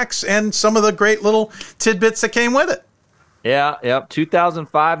such facts and some of the great little tidbits that came with it. Yeah, yep.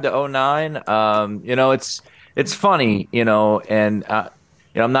 2005 to 09. It's funny, and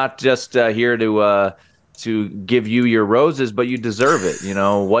I'm not just here to give you your roses, but you deserve it.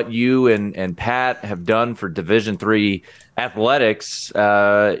 What you and Pat have done for Division III athletics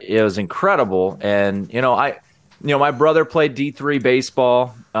is incredible. And my brother played D3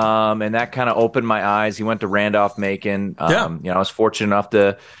 baseball, and that kind of opened my eyes. He went to Randolph-Macon. I was fortunate enough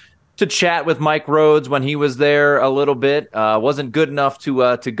to chat with Mike Rhodes when he was there a little bit. Wasn't good enough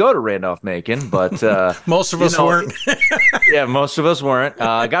to go to Randolph-Macon, but most of us weren't. Yeah, most of us weren't.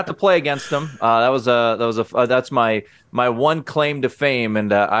 I got to play against him. That's my one claim to fame,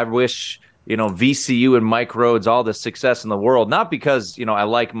 and I wish VCU and Mike Rhodes all the success in the world. Not because I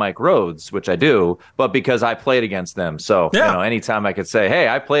like Mike Rhodes, which I do, but because I played against them. So anytime I could say, hey,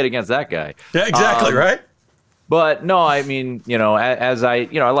 I played against that guy. Yeah, exactly right. But no, I mean, as I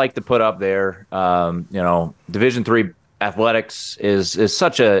like to put up there, Division III athletics is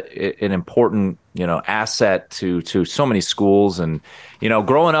such an important, asset to so many schools. And,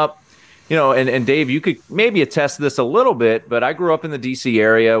 growing up, and Dave, you could maybe attest to this a little bit, but I grew up in the DC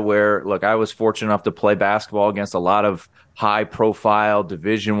area where, look, I was fortunate enough to play basketball against a lot of high profile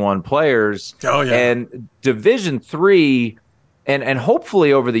Division I players. Oh, yeah. And Division III, and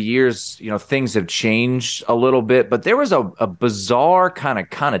hopefully over the years, things have changed a little bit, but there was a bizarre kind of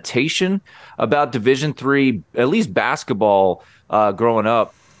connotation about Division III, at least basketball, growing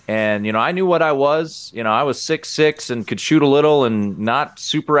up. And, I knew what I was. I was 6'6" and could shoot a little and not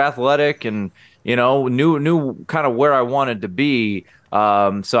super athletic and, knew kind of where I wanted to be.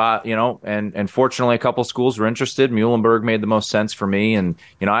 So and fortunately a couple schools were interested. Muhlenberg made the most sense for me. And,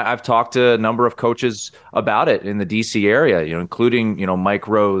 I've talked to a number of coaches about it in the DC area, including, Mike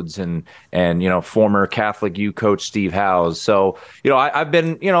Rhodes and former Catholic U coach Steve Howes. So, I've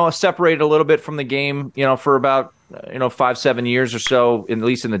been, separated a little bit from the game, for about, 5-7 years or so, at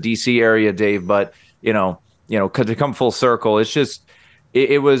least in the DC area, Dave. But, to come full circle, it's just,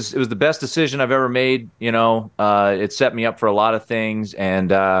 It was the best decision I've ever made. It set me up for a lot of things. And,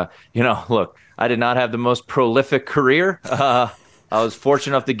 look, I did not have the most prolific career. I was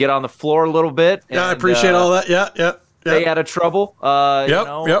fortunate enough to get on the floor a little bit. Yeah, I appreciate all that. Yeah. Stay out of trouble.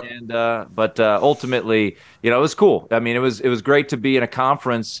 Yep. And but ultimately, it was cool. I mean, it was great to be in a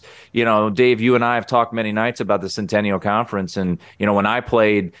conference. Dave, you and I have talked many nights about the Centennial Conference, and when I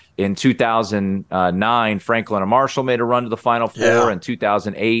played in 2009, Franklin and Marshall made a run to the Final Four. Yeah. In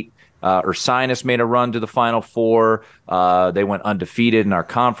 2008, Ursinus made a run to the Final Four. They went undefeated in our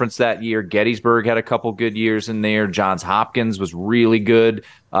conference that year. Gettysburg had a couple good years in there. Johns Hopkins was really good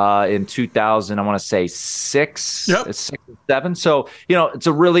in 2000. I want to say 6 or 7. So it's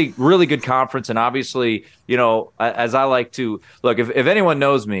a really, really good conference. And obviously, as I like to look, if anyone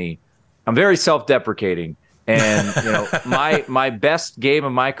knows me, I'm very self-deprecating. And my best game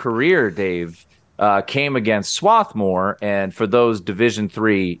of my career, Dave, came against Swarthmore, and for those Division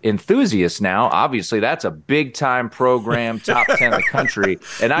III enthusiasts now, obviously that's a big-time program, top 10 in the country,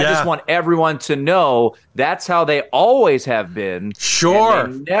 and I just want everyone to know that's how they always have been. Sure.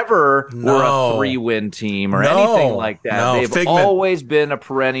 And they never were a 3-win team or anything like that. They've always been a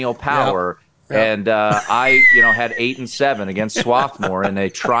perennial power. Yep. And I, had 8 and 7 against Swarthmore in a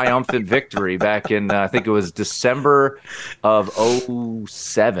triumphant victory back in, I think it was December of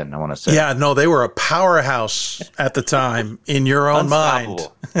 2007, I want to say. Yeah, no, they were a powerhouse at the time in your own mind.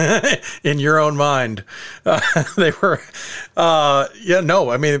 In your own mind. They were, I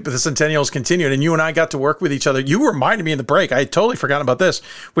mean, the Centennials continued, and you and I got to work with each other. You reminded me in the break. I had totally forgotten about this.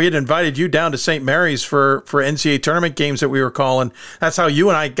 We had invited you down to St. Mary's for NCAA tournament games that we were calling. That's how you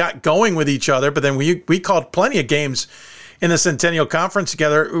and I got going with each other. But then we called plenty of games in the Centennial Conference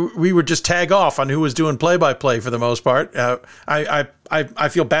together. We would just tag off on who was doing play-by-play for the most part. I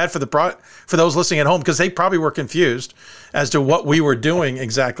feel bad for those listening at home because they probably were confused as to what we were doing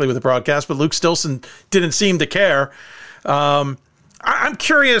exactly with the broadcast. But Luke Stilson didn't seem to care. I'm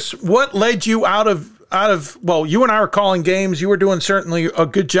curious, what led you out of you and I were calling games. You were doing certainly a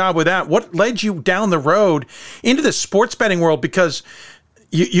good job with that. What led you down the road into the sports betting world? Because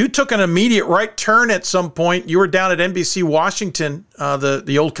you took an immediate right turn at some point. You were down at NBC Washington,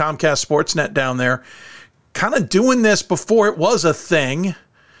 the old Comcast Sportsnet down there, kind of doing this before it was a thing.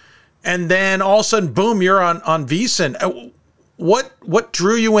 And then all of a sudden, boom, you're on VSiN. What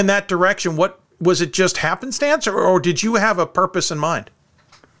drew you in that direction? What was it, just happenstance, or did you have a purpose in mind?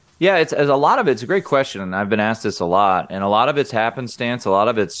 Yeah, it's a lot of it's a great question, and I've been asked this a lot. And a lot of it's happenstance, a lot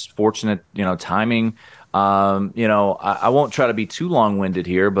of it's fortunate, timing. I won't try to be too long-winded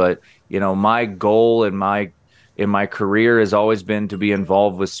here, but my goal in my career has always been to be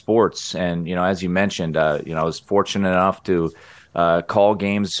involved with sports. And as you mentioned, I was fortunate enough to call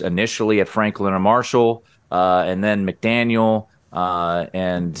games initially at Franklin and Marshall, and then McDaniel.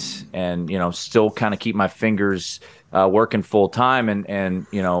 And still kind of keep my fingers working full time. And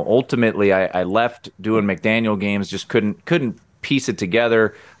ultimately I left doing McDaniel games, just couldn't piece it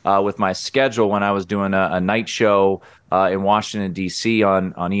together with my schedule when I was doing a night show in Washington, D.C.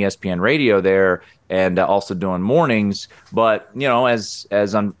 on ESPN radio there, and also doing mornings. But,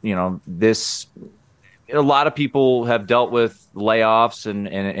 as I'm, this, a lot of people have dealt with layoffs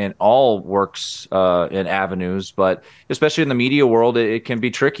and all works in avenues, but especially in the media world, it can be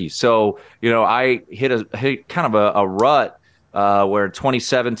tricky. So, I hit kind of a rut where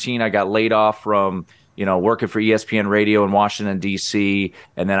 2017 I got laid off from working for ESPN Radio in Washington, D.C.,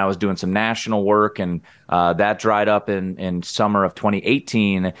 and then I was doing some national work, and that dried up in summer of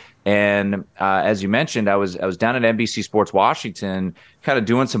 2018. And as you mentioned, I was down at NBC Sports Washington, kind of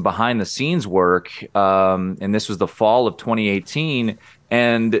doing some behind-the-scenes work, and this was the fall of 2018.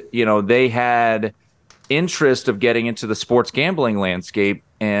 And, they had interest of getting into the sports gambling landscape.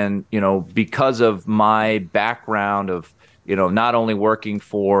 And, because of my background of, not only working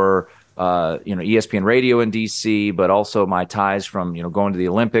for ESPN Radio in DC, but also my ties from, going to the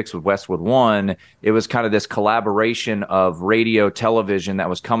Olympics with Westwood One, it was kind of this collaboration of radio, television that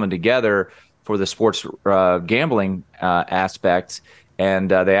was coming together for the sports gambling aspect.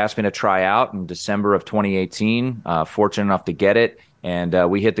 And they asked me to try out in December of 2018, fortunate enough to get it. And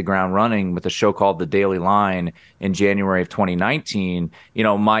we hit the ground running with a show called The Daily Line in January of 2019.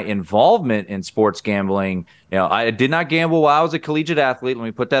 My involvement in sports gambling, I did not gamble while I was a collegiate athlete. Let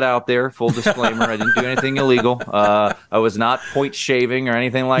me put that out there. Full disclaimer, I didn't do anything illegal. I was not point shaving or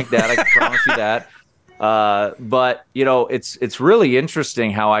anything like that. I can promise you that. But it's really interesting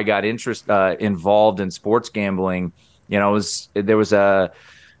how I got involved in sports gambling. There was a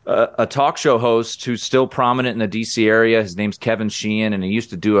talk show host who's still prominent in the DC area. His name's Kevin Sheehan, and he used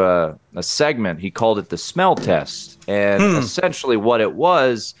to do a segment. He called it the smell test. And essentially what it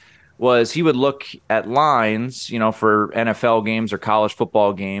was he would look at lines, for NFL games or college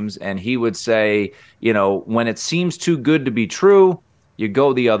football games, and he would say, when it seems too good to be true, you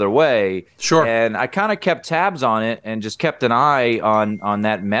go the other way. Sure. And I kind of kept tabs on it and just kept an eye on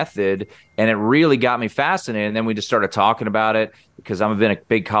that method, and it really got me fascinated. And then we just started talking about it because I've been a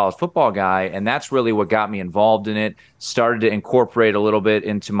big college football guy, and that's really what got me involved in it. Started to incorporate a little bit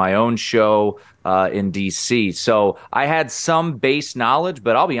into my own show in DC. So I had some base knowledge,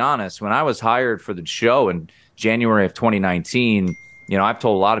 but I'll be honest, when I was hired for the show in January of 2019, I've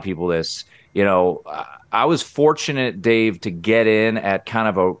told a lot of people this, I was fortunate, Dave, to get in at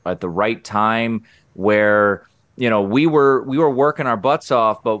kind of at the right time where, we were working our butts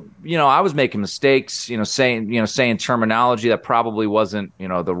off, but, I was making mistakes, saying terminology that probably wasn't,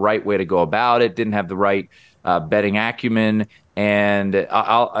 the right way to go about it, didn't have the right betting acumen. And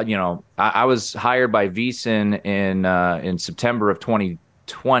I was hired by VSiN in September of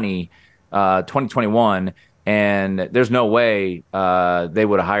 2021. And there's no way they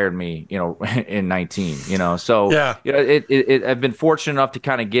would have hired me, in 19, So, yeah. I've been fortunate enough to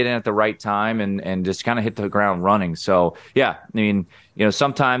kind of get in at the right time and just kind of hit the ground running. So, yeah, I mean,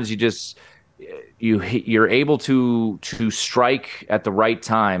 sometimes you just you're able to strike at the right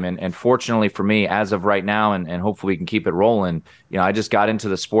time. And fortunately for me, as of right now, and hopefully we can keep it rolling, I just got into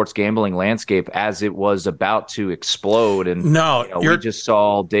the sports gambling landscape as it was about to explode. And we just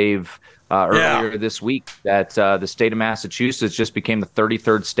saw, Dave, earlier this week that the state of Massachusetts just became the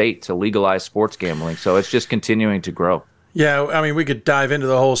 33rd state to legalize sports gambling. So it's just continuing to grow. Yeah, I mean, we could dive into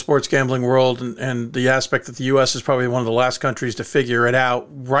the whole sports gambling world and the aspect that the U.S. is probably one of the last countries to figure it out,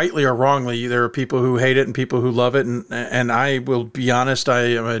 rightly or wrongly. There are people who hate it and people who love it. And I will be honest,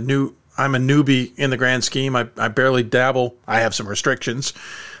 I'm a newbie in the grand scheme. I barely dabble. I have some restrictions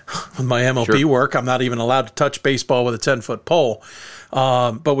with my MLB work. I'm not even allowed to touch baseball with a 10-foot pole.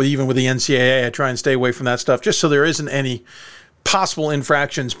 But even with the NCAA, I try and stay away from that stuff just so there isn't any possible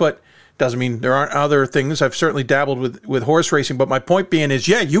infractions. But Doesn't mean there aren't other things. I've certainly dabbled with horse racing, but my point being is,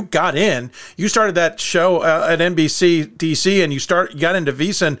 you got in. You started that show at NBC DC, and you got into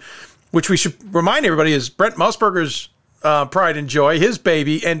VSiN, which we should remind everybody is Brent Musburger's pride and joy, his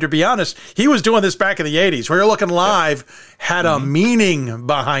baby. And to be honest, he was doing this back in the 80s. Where You're Looking Live had a meaning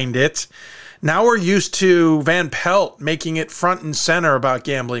behind it. Now we're used to Van Pelt making it front and center about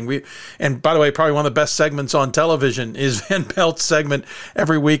gambling. And by the way, probably one of the best segments on television is Van Pelt's segment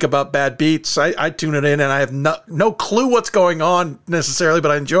every week about bad beats. I tune it in, and I have no clue what's going on necessarily, but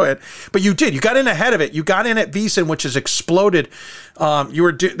I enjoy it. But you did. You got in ahead of it. You got in at VSiN, which has exploded.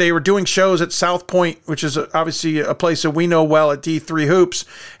 They were doing shows at South Point, which is obviously a place that we know well at D3 Hoops,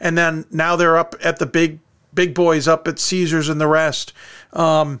 and then now they're up at the big boys up at Caesars and the rest.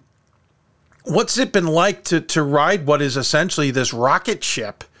 What's it been like to ride what is essentially this rocket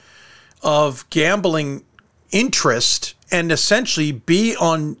ship of gambling interest and essentially be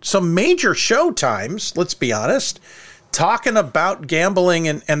on some major show times, let's be honest, talking about gambling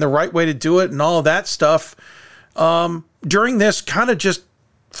and the right way to do it and all of that stuff during this kind of just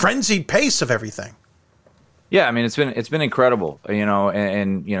frenzied pace of everything? Yeah, I mean, it's been incredible,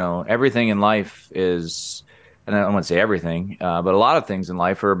 and everything in life is, and I don't want to say everything, but a lot of things in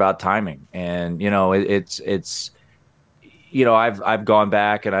life are about timing. And, I've gone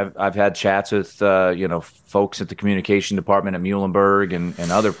back and I've had chats with, folks at the communication department at Muhlenberg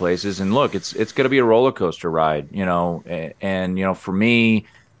and other places. And look, it's going to be a roller coaster ride, and, for me,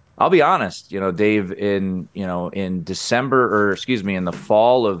 I'll be honest, Dave, in the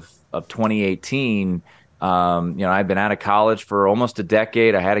fall of 2018, I'd been out of college for almost a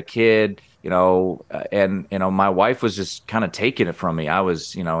decade. I had a kid. My wife was just kind of taking it from me. I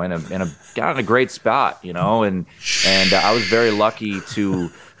was, got in a great spot, and I was very lucky to,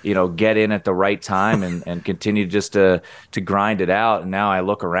 get in at the right time and continue just to grind it out. And now I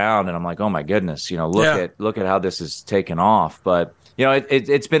look around and I'm like, oh my goodness, look at how this has taken off. But,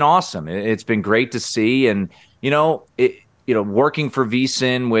 it's been awesome. It's been great to see. And, working for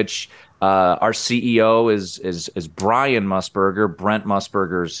VSiN, which, our CEO is Brian Musburger, Brent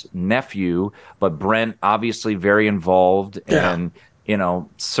Musburger's nephew, but Brent obviously very involved. Yeah. And,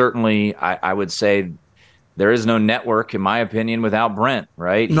 certainly I would say there is no network, in my opinion, without Brent,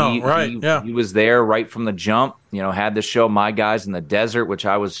 right? He was there right from the jump, had the show My Guys in the Desert, which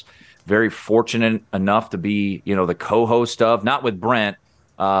I was very fortunate enough to be, the co-host of, not with Brent,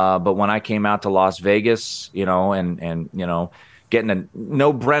 but when I came out to Las Vegas, getting to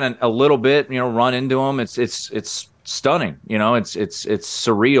know Brent a little bit, run into him. It's stunning. It's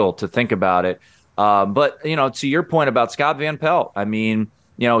surreal to think about it. But, to your point about Scott Van Pelt, I mean,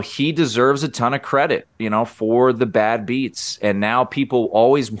 he deserves a ton of credit, for the bad beats. And now people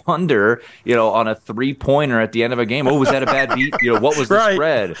always wonder, on a 3-pointer at the end of a game, was that a bad beat? What was the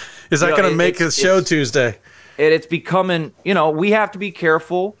spread? Is that going to make a show Tuesday? It's becoming, we have to be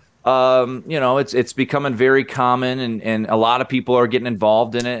careful. It's becoming very common, and a lot of people are getting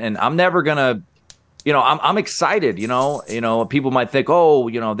involved in it. And I'm never gonna, I'm excited. People might think,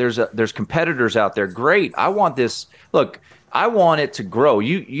 there's competitors out there. Great, I want this. Look, I want it to grow.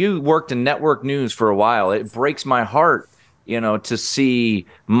 You worked in network news for a while. It breaks my heart, to see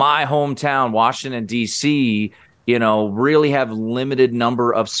my hometown, Washington D.C., really have limited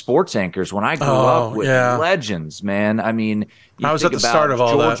number of sports anchors. When I grew up with legends, man, I mean, I was at the start of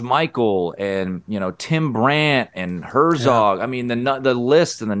all George that. Michael and, Tim Brandt and Herzog. Yeah. I mean, the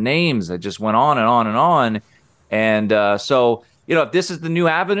list and the names that just went on and on and on. And so, if this is the new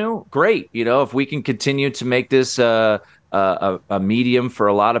avenue, great. If we can continue to make this a medium for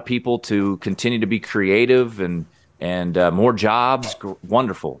a lot of people to continue to be creative and more jobs,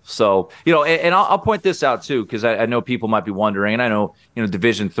 wonderful. So, and I'll point this out too, because I know people might be wondering, and I know,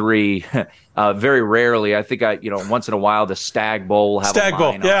 Division III, very rarely, I think once in a while, the Stag Bowl will have a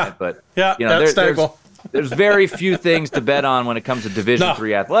line on it, but Stag Bowl. There's very few things to bet on when it comes to Division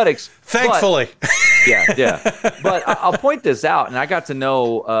III athletics. Thankfully. But I'll point this out, and I got to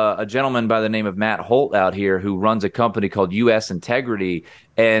know a gentleman by the name of Matt Holt out here who runs a company called U.S. Integrity,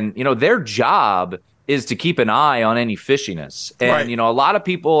 and, their job is to keep an eye on any fishiness. And, a lot of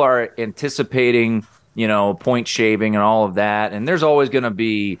people are anticipating, point shaving and all of that. And there's always going to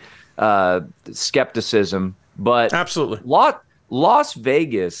be skepticism. But absolutely, Las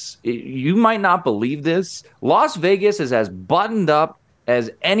Vegas, you might not believe this, Las Vegas is as buttoned up as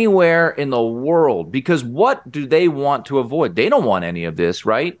anywhere in the world. Because what do they want to avoid? They don't want any of this,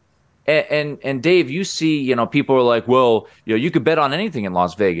 right? And Dave, you see, people are like, well, you could bet on anything in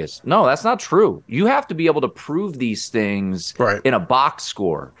Las Vegas. No, that's not true. You have to be able to prove these things in a box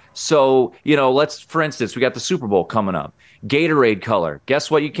score. So, for instance, we got the Super Bowl coming up. Gatorade color. Guess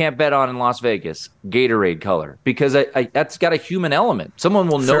what you can't bet on in Las Vegas? Gatorade color. Because that's got a human element. Someone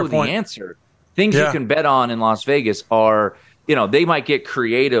will know the answer. Things you can bet on in Las Vegas are, they might get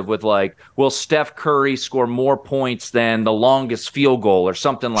creative with like, will Steph Curry score more points than the longest field goal or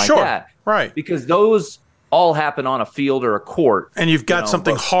something like that? Right. Because those all happen on a field or a court. And you've got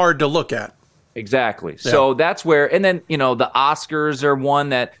something hard to look at. Exactly. Yeah. So that's where, and then, the Oscars are one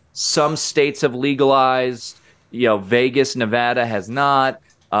that some states have legalized. Vegas, Nevada has not.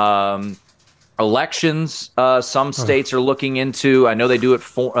 Elections, some states are looking into. I know they do it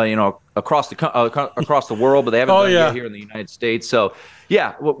for across the world, but they haven't done it yet here in the United States. So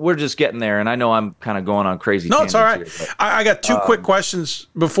yeah, we're just getting there. And I know I'm kind of going on crazy. No, it's all right. Here, I got two quick questions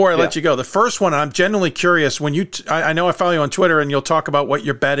before I let you go. The first one, I'm genuinely curious. When I know I follow you on Twitter, and you'll talk about what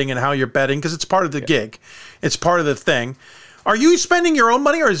you're betting and how you're betting because it's part of the gig, it's part of the thing. Are you spending your own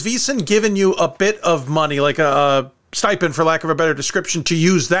money, or is VSiN giving you a bit of money, like a stipend, for lack of a better description, to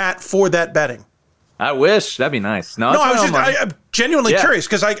use that for that betting? I wish. That'd be nice. No, I'm genuinely curious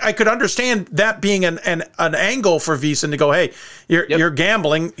because I could understand that being an angle for VSiN to go, hey, you're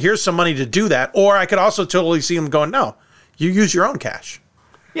gambling. Here's some money to do that. Or I could also totally see them going, no, you use your own cash.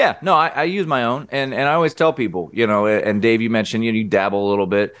 Yeah, no, I use my own. And I always tell people, and Dave, you mentioned, you dabble a little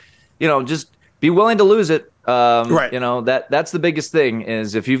bit, just be willing to lose it. Right. That's the biggest thing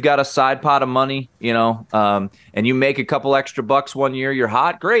is if you've got a side pot of money, and you make a couple extra bucks one year, you're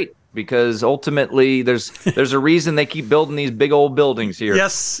hot, great. Because ultimately there's a reason they keep building these big old buildings here in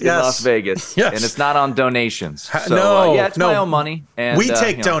Las Vegas. Yes. And it's not on donations. So, it's my own money. And, we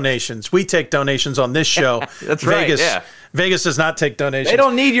take donations. We take donations on this show. That's Vegas, right, yeah. Vegas does not take donations. They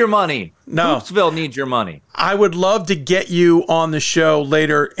don't need your money. No. Hoopsville needs your money. I would love to get you on the show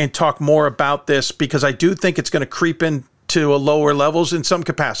later and talk more about this because I do think it's going to creep in to a lower levels in some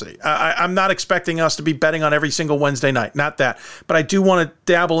capacity. I'm not expecting us to be betting on every single Wednesday night, not that, but I do want to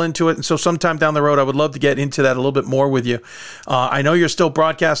dabble into it. And so sometime down the road, I would love to get into that a little bit more with you. I know you're still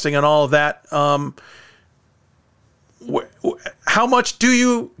broadcasting and all of that. How much do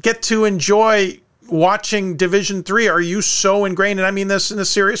you get to enjoy watching Division III? Are you so ingrained, and I mean this in a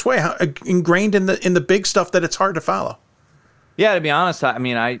serious way, ingrained in the big stuff that it's hard to follow? Yeah, to be honest,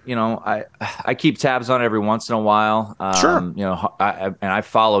 I keep tabs on it every once in a while. Sure. I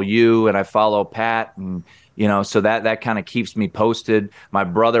follow you and I follow Pat, and so that kind of keeps me posted. My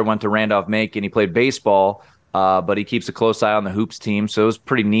brother went to Randolph-Macon. He played baseball, but he keeps a close eye on the hoops team, so it was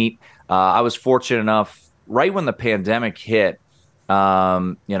pretty neat. I was fortunate enough right when the pandemic hit.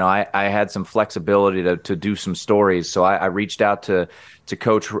 I had some flexibility to do some stories, so I reached out to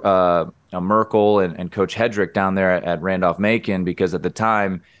Coach Merkel and Coach Hedrick down there at Randolph-Macon because at the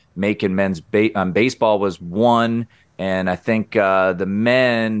time Macon men's baseball was one, and I think the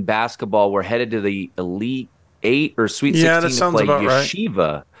men basketball were headed to the Elite 8 or Sweet 16 to play Yeshiva.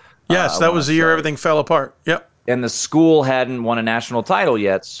 Right. Yes, that was the year everything fell apart. Yep. And the school hadn't won a national title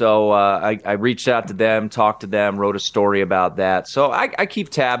yet, so I reached out to them, talked to them, wrote a story about that. So I keep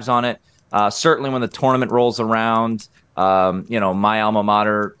tabs on it. Certainly when the tournament rolls around, my alma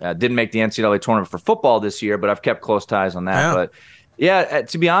mater didn't make the NCAA tournament for football this year, but I've kept close ties on that. Yeah. But yeah,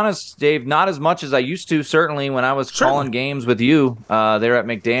 to be honest, Dave, not as much as I used to, certainly when I was calling games with you there at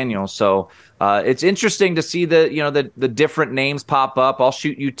McDaniel. So it's interesting to see the different names pop up. I'll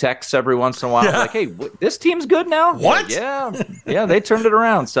shoot you texts every once in a while. Yeah. Like, hey, this team's good now? What? Like, yeah, they turned it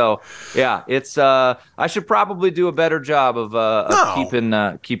around. So yeah, it's I should probably do a better job of keeping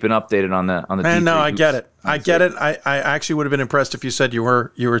updated on the Man, no, I get it. I get it. I actually would have been impressed if you said you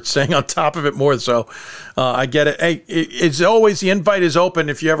were staying on top of it more. So I get it. Hey, it's always the invite is open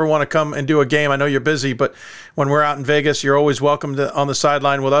if you ever want to come and do a game. I know you're busy, but when we're out in Vegas, you're always welcome on the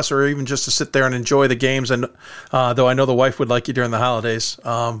sideline with us, or even just to sit there and enjoy the games. And though I know the wife would like you during the holidays,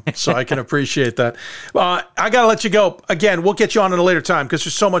 so I can appreciate that. I got to let you go. Again, we'll get you on at a later time because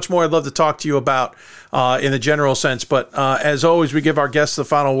there's so much more I'd love to talk to you about in the general sense. But as always, we give our guests the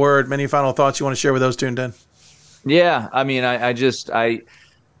final word. Many final thoughts you want to share with those tuned in? Yeah, I mean,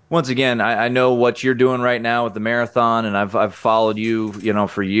 once again, I know what you're doing right now with the marathon, and I've followed you,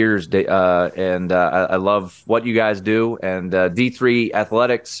 for years, and I love what you guys do. And D3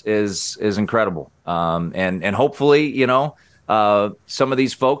 Athletics is incredible, and hopefully, some of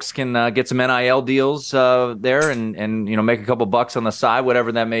these folks can get some NIL deals there, and make a couple bucks on the side,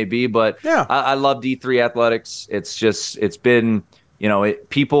 whatever that may be. But yeah, I love D3 Athletics. It's been,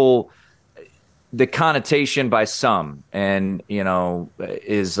 people. the connotation by some, and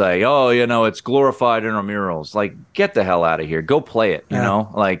is like, oh, it's glorified intramurals. Like, get the hell out of here. Go play it. You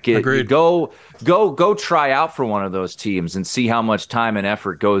know, like go try out for one of those teams and see how much time and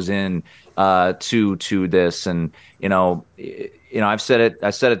effort goes in to this. And I've said it. I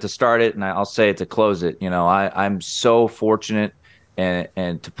said it to start it, and I'll say it to close it. I'm so fortunate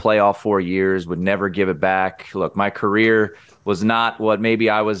and to play all 4 years. Would never give it back. Look, my career was not what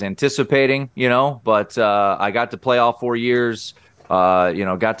maybe I was anticipating, but I got to play all 4 years,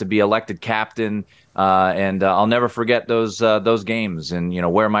 got to be elected captain, and I'll never forget those games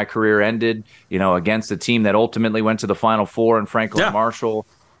and, where my career ended, against a team that ultimately went to the Final Four in Franklin Marshall.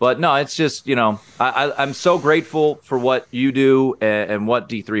 But no, it's just, I'm so grateful for what you do and what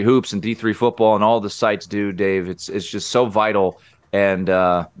D3 Hoops and D3 Football and all the sites do, Dave. It's just so vital. And,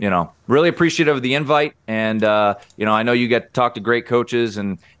 really appreciative of the invite. And, I know you get to talk to great coaches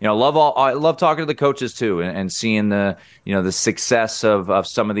and, I love talking to the coaches too and seeing the success of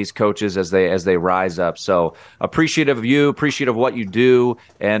some of these coaches as they rise up. So appreciative of you, appreciative of what you do,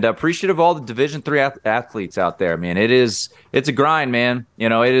 and appreciative of all the Division III athletes out there, man. It's a grind, man.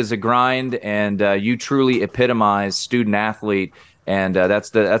 It is a grind, and you truly epitomize student athlete. And that's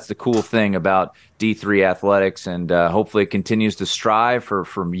the cool thing about D3 athletics, and hopefully it continues to strive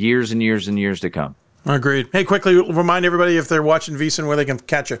for years and years and years to come. Agreed. Hey, quickly remind everybody if they're watching VSiN where they can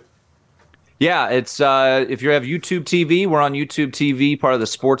catch you. Yeah, it's if you have YouTube TV, we're on YouTube TV, part of the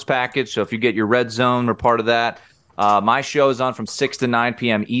sports package. So if you get your Red Zone, we're part of that. My show is on from 6 to 9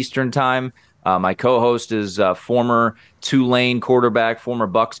 p.m. Eastern time. My co-host is former Tulane quarterback, former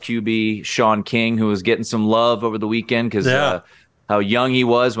Bucs QB, Sean King, who was getting some love over the weekend because how young he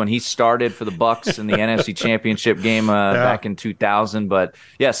was when he started for the Bucs in the NFC Championship game back in 2000. But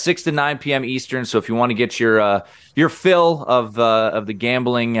yeah, 6 to 9 p.m. Eastern. So if you want to get your fill of the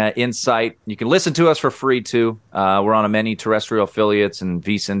gambling insight, you can listen to us for free too. We're on many terrestrial affiliates and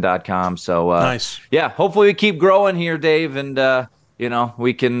vsin.com. So nice. Yeah, hopefully we keep growing here, Dave, and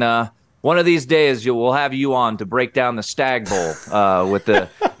we can. One of these days, we'll have you on to break down the Stag Bowl with the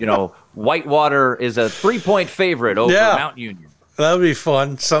Whitewater is a 3-point favorite over Mount Union. That would be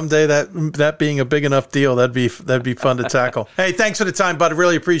fun. Someday that being a big enough deal, that'd be fun to tackle. Hey, thanks for the time, bud. I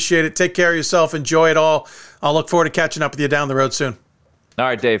really appreciate it. Take care of yourself. Enjoy it all. I'll look forward to catching up with you down the road soon. All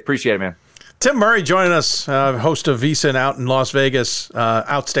right, Dave. Appreciate it, man. Tim Murray joining us, host of VSiN out in Las Vegas.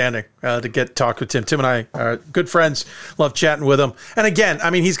 Outstanding to get talk with Tim. Tim and I are good friends. Love chatting with him. And again,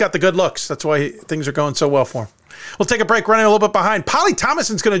 he's got the good looks. That's why things are going so well for him. We'll take a break, running a little bit behind. Polly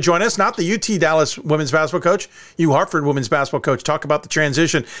Thomason's going to join us, not the UT Dallas women's basketball coach, Hartford women's basketball coach. Talk about the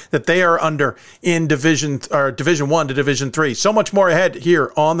transition that they are under in Division 1 to Division 3. So much more ahead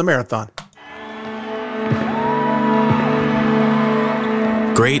here on The Marathon.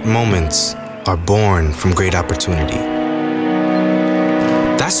 Great moments are born from great opportunity.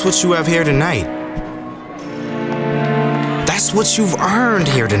 That's what you have here tonight. That's what you've earned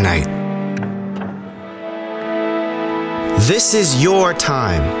here tonight. This is your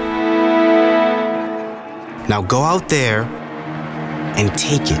time. Now go out there and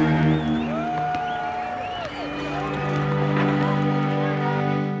take it.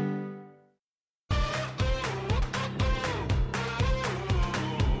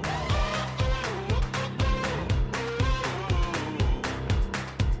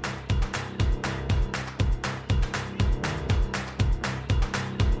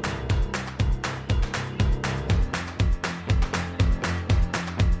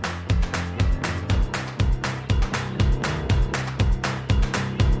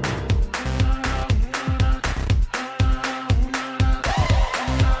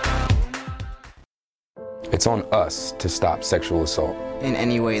 It's on us to stop sexual assault. In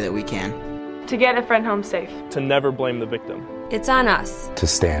any way that we can. To get a friend home safe. To never blame the victim. It's on us. To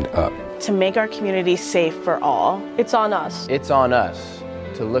stand up. To make our community safe for all. It's on us. It's on us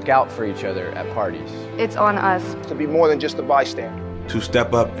to look out for each other at parties. It's on us. To be more than just a bystander. To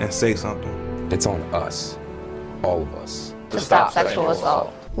step up and say something. It's on us. All of us. To stop sexual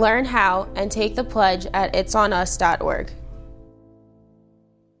assault. Learn how and take the pledge at itsonus.org.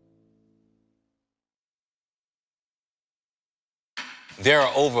 There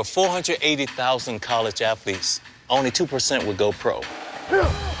are over 480,000 college athletes. Only 2% would go pro.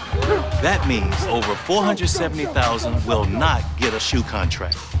 That means over 470,000 will not get a shoe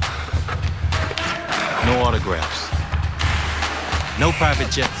contract. No autographs. No private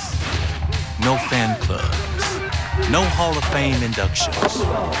jets. No fan clubs. No Hall of Fame inductions.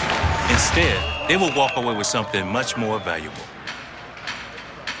 Instead, they will walk away with something much more valuable.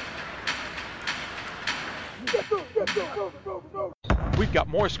 We've got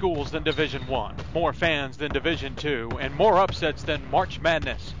more schools than Division I, more fans than Division II, and more upsets than March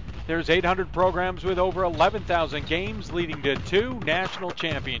Madness. There's 800 programs with over 11,000 games leading to 2 national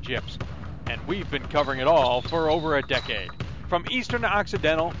championships. And we've been covering it all for over a decade. From Eastern to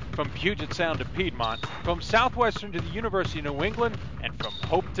Occidental, from Puget Sound to Piedmont, from Southwestern to the University of New England, and from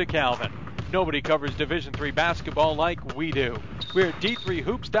Hope to Calvin. Nobody covers Division III basketball like we do. We're at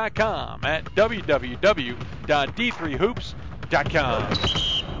D3Hoops.com at www.D3Hoops.com.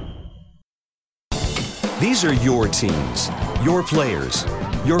 These are your teams, your players,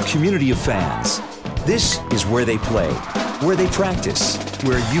 your community of fans. This is where they play, where they practice,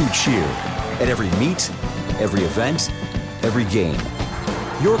 where you cheer. At every meet, every event, every game.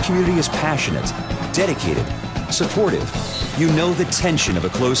 Your community is passionate, dedicated, supportive. You know the tension of a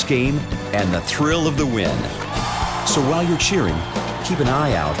close game and the thrill of the win. So while you're cheering, keep an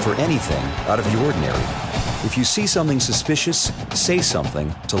eye out for anything out of the ordinary. If you see something suspicious, say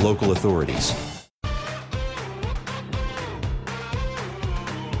something to local authorities.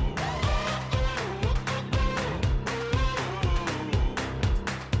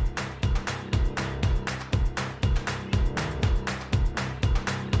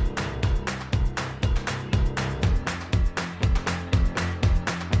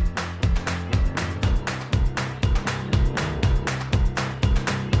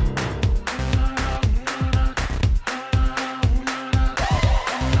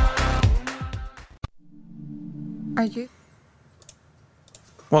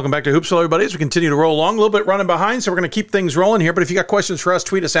 Welcome back to Hoopsville, everybody. As we continue to roll along, a little bit running behind, so we're going to keep things rolling here. But if you got questions for us,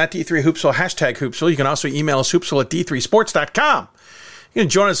 tweet us at D3Hoopsville, hashtag Hoopsville. You can also email us, hoopsville at D3Sports.com. You can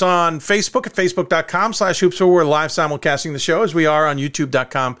join us on Facebook at Facebook.com/Hoopsville. We're live simulcasting the show, as we are on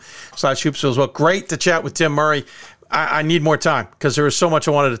YouTube.com/Hoopsville as well. Great to chat with Tim Murray. I need more time because there was so much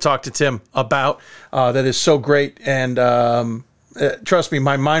I wanted to talk to Tim about that is so great. And trust me,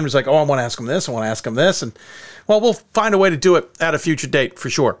 my mind was like, oh, I want to ask him this. I want to ask him this. And well, we'll find a way to do it at a future date for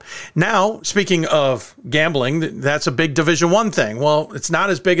sure. Now, speaking of gambling, that's a big Division I thing. Well, it's not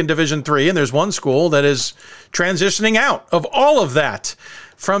as big in Division III, and there's one school that is transitioning out of all of that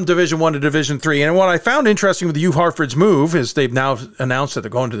from Division I to Division III. And what I found interesting with U Hartford's move is they've now announced that they're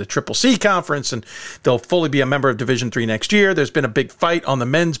going to the Triple C Conference, and they'll fully be a member of Division III next year. There's been a big fight on the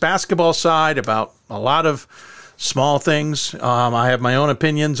men's basketball side about a lot of small things I have my own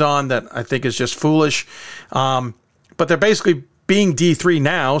opinions on that I think is just foolish. But they're basically being D3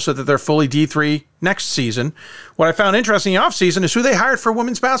 now so that they're fully D3 next season. What I found interesting in the offseason is who they hired for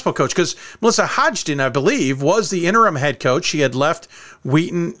women's basketball coach, because Melissa Hodgson, I believe, was the interim head coach. She had left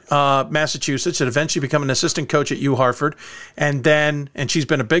Wheaton, Massachusetts, and eventually become an assistant coach at U Hartford. And she's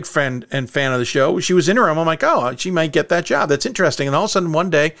been a big friend and fan of the show. She was interim. I'm like, oh, she might get that job. That's interesting. And all of a sudden,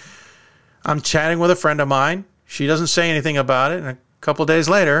 one day, I'm chatting with a friend of mine. She doesn't say anything about it. And a couple of days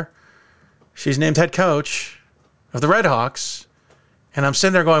later, she's named head coach of the Red Hawks. And I'm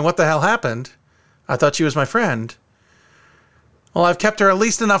sitting there going, what the hell happened? I thought she was my friend. Well, I've kept her at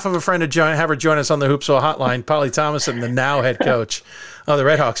least enough of a friend to have her join us on the Hoopsville hotline. Polly Thomason, the now head coach of the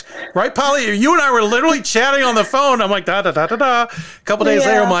Red Hawks. Right, Polly? You and I were literally chatting on the phone. I'm like, da-da-da-da-da. A couple days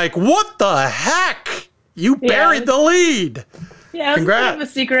later, I'm like, what the heck? You buried the lead. Yeah, it's kind of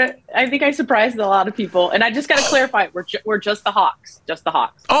a secret. I think I surprised a lot of people. And I just got to clarify, we're just the Hawks. Just the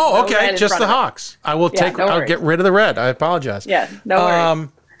Hawks. Oh, okay. Just the Hawks. I will I'll get rid of the red. I apologize. Yeah, no worries.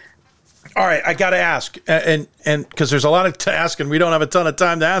 All right, I got to ask, and because there's a lot to ask, and we don't have a ton of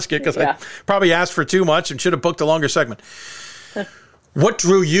time to ask it, because I probably asked for too much and should have booked a longer segment. What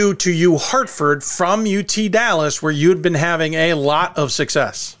drew you to U Hartford from UT Dallas, where you'd been having a lot of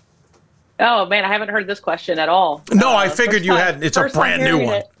success? Oh, man, I haven't heard this question at all. No, I figured you had. It's a brand new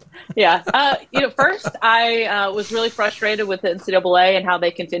one. Yeah. First, I was really frustrated with the NCAA and how they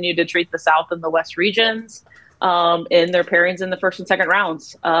continued to treat the South and the West regions in their pairings in the first and second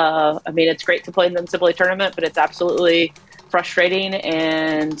rounds. I mean, it's great to play in the NCAA tournament, but it's absolutely frustrating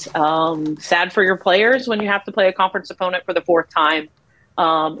and sad for your players when you have to play a conference opponent for the fourth time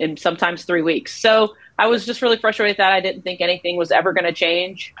in sometimes 3 weeks. So I was just really frustrated with that. I didn't think anything was ever going to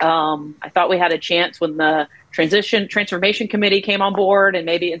change. I thought we had a chance when the transformation committee came on board, and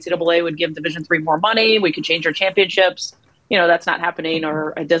maybe NCAA would give Division III more money. We could change our championships. That's not happening,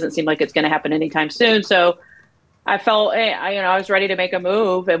 or it doesn't seem like it's going to happen anytime soon. So I felt, I was ready to make a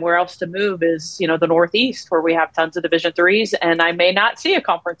move, and where else to move is, the Northeast, where we have tons of Division IIIs, and I may not see a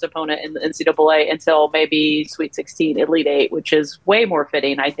conference opponent in the NCAA until maybe Sweet 16, Elite 8, which is way more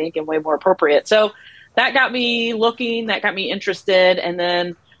fitting, I think, and way more appropriate. So that got me looking, that got me interested. And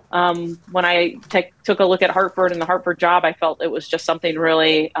then when I took a look at Hartford and the Hartford job, I felt it was just something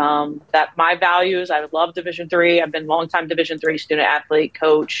really that my values. I would love Division III. I've been a longtime Division III student athlete,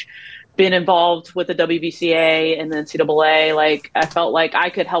 coach, been involved with the WBCA and the NCAA. Like, I felt like I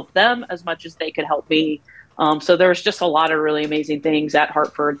could help them as much as they could help me. So there was just a lot of really amazing things at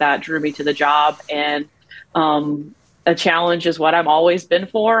Hartford that drew me to the job. And a challenge is what I've always been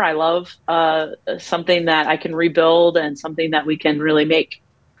for. I love something that I can rebuild and something that we can really make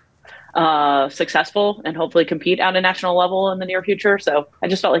successful and hopefully compete at a national level in the near future. So I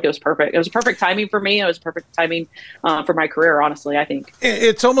just felt like it was perfect. It was perfect timing for me. It was perfect timing for my career, honestly, I think.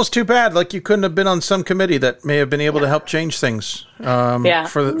 It's almost too bad. Like, you couldn't have been on some committee that may have been able to help change things for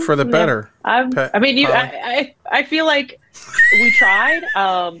the better. I feel like we tried.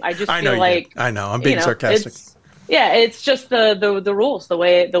 I just feel like I know. I'm being sarcastic. It's just the rules, the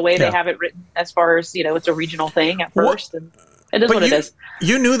way they have it written, as far as, it's a regional thing at first. And it is what it is.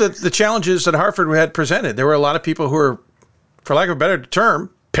 You knew that the challenges that Hartford had presented. There were a lot of people who were, for lack of a better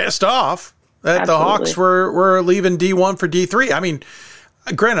term, pissed off that the Hawks were leaving D1 for D3. I mean,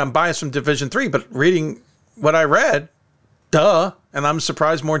 granted, I'm biased from Division III, but reading what I read, and I'm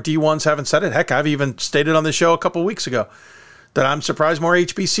surprised more D1s haven't said it. Heck, I've even stated on the show a couple of weeks ago that I'm surprised more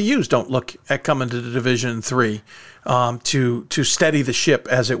HBCUs don't look at coming to the Division III to steady the ship,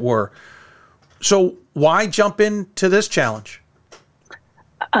 as it were. So why jump into this challenge?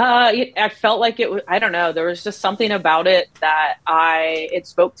 I felt like it was, I don't know, there was just something about it that it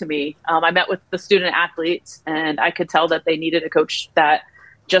spoke to me. I met with the student athletes, and I could tell that they needed a coach that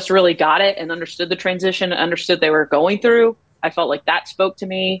just really got it and understood the transition, understood they were going through. I felt like that spoke to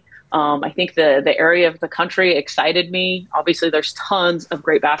me. I think the area of the country excited me. Obviously, there's tons of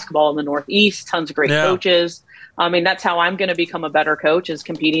great basketball in the Northeast, tons of great coaches. I mean, that's how I'm going to become a better coach, is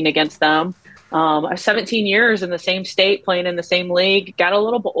competing against them. I have 17 years in the same state, playing in the same league. Got a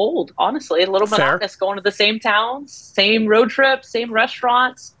little bit old, honestly, a little monotonous, going to the same towns, same road trips, same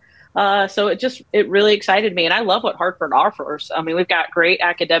restaurants. So it really excited me. And I love what Hartford offers. I mean, we've got great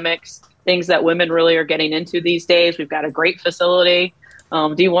academics, things that women really are getting into these days. We've got a great facility,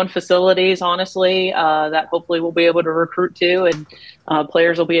 D1 facilities, honestly, that hopefully we'll be able to recruit to, and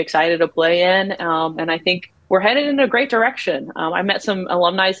players will be excited to play in. And I think we're headed in a great direction. I met some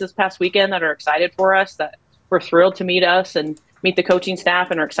alumni this past weekend that are excited for us, that were thrilled to meet us and meet the coaching staff,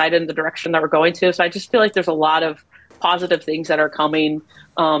 and are excited in the direction that we're going to. So I just feel like there's a lot of positive things that are coming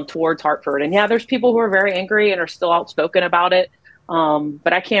towards Hartford. And there's people who are very angry and are still outspoken about it.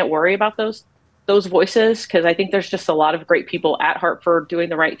 But I can't worry about those voices, because I think there's just a lot of great people at Hartford doing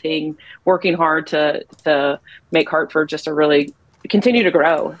the right thing, working hard to make Hartford just continue to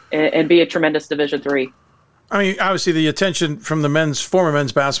grow and be a tremendous Division III. I mean, obviously the attention from the former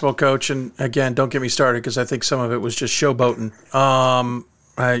men's basketball coach, and again, don't get me started, because I think some of it was just showboating.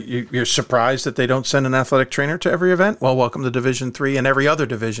 You're surprised that they don't send an athletic trainer to every event? Well, welcome to Division III and every other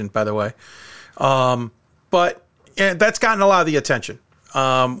division, by the way. But that's gotten a lot of the attention.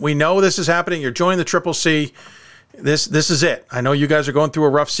 We know this is happening. You're joining the Triple C. This is it. I know you guys are going through a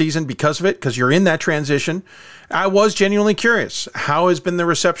rough season because of it, because you're in that transition. I was genuinely curious. How has the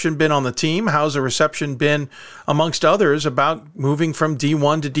reception been on the team? How's the reception been amongst others about moving from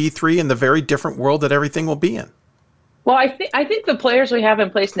D1 to D3 in the very different world that everything will be in? Well, I think the players we have in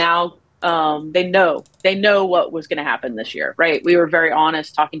place now, they know what was going to happen this year, right? We were very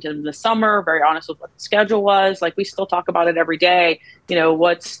honest talking to them this summer, very honest with what the schedule was. Like, we still talk about it every day.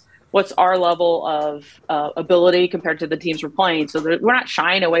 What's our level of ability compared to the teams we're playing? So we're not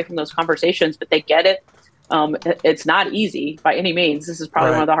shying away from those conversations, but they get it. It's not easy by any means. This is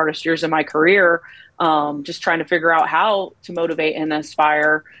probably one of the hardest years in my career, just trying to figure out how to motivate and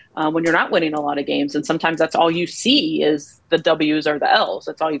inspire when you're not winning a lot of games. And sometimes that's all you see is the W's or the L's.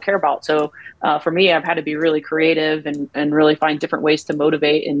 That's all you care about. So for me, I've had to be really creative and really find different ways to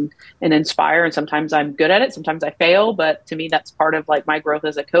motivate and inspire. And sometimes I'm good at it. Sometimes I fail. But to me, that's part of like my growth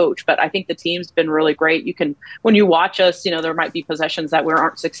as a coach. But I think the team's been really great. When you watch us, there might be possessions that we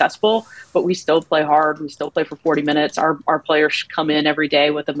aren't successful, but we still play hard. We still play for 40 minutes. Our players come in every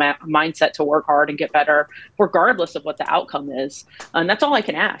day with a mindset to work hard and get better, regardless of what the outcome is. And that's all I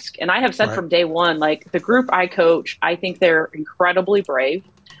can ask. And I have said from day one, like, the group I coach, I think they're incredibly brave.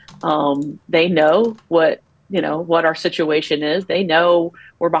 They know what our situation is. They know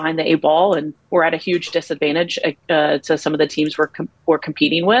we're behind the 8 ball and we're at a huge disadvantage to some of the teams we're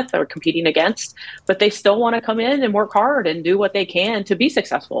competing with or competing against, but they still want to come in and work hard and do what they can to be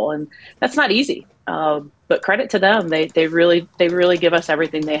successful. And that's not easy. But credit to them. They really give us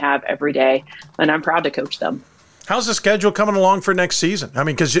everything they have every day. And I'm proud to coach them. How's the schedule coming along for next season? I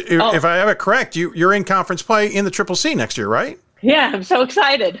mean, because if I have it correct, you're in conference play in the Triple C next year, right? Yeah, I'm so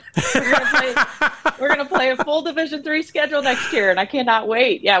excited. We're gonna play a full Division III schedule next year, and I cannot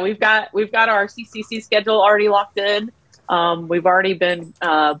wait. Yeah, we've got our CCC schedule already locked in. We've already been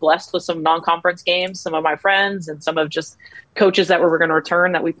blessed with some non-conference games, some of my friends and some of just coaches that were going to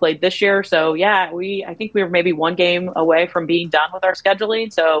return that we played this year. So yeah, I think we were maybe one game away from being done with our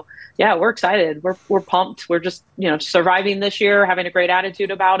scheduling. So yeah, we're excited. We're pumped. We're just, surviving this year, having a great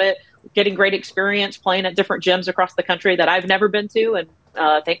attitude about it, getting great experience playing at different gyms across the country that I've never been to.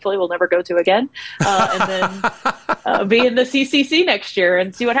 And thankfully we'll never go to again. And then be in the CCC next year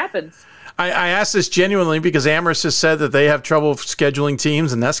and see what happens. I ask this genuinely because Amherst has said that they have trouble scheduling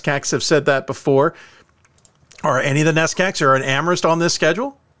teams, and NESCACs have said that before. Are any of the NESCACs or an Amherst on this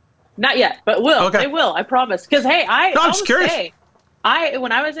schedule? Not yet, but will. Okay. They will, I promise. Because, hey, I'm just curious.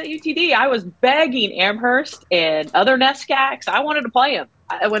 When I was at UTD, I was begging Amherst and other NESCACs. I wanted to play them.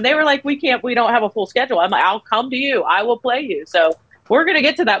 When they were like, we don't have a full schedule, I'm like, I'll come to you. I will play you. So we're going to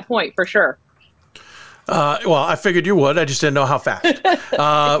get to that point for sure. Well, I figured you would. I just didn't know how fast.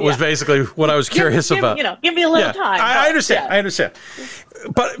 Was basically what I was curious about. Give me a little time. I understand. Yeah. I understand.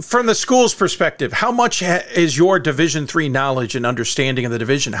 But from the school's perspective, how much is your Division III knowledge and understanding of the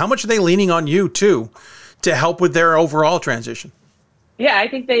division? How much are they leaning on you too to help with their overall transition? Yeah, I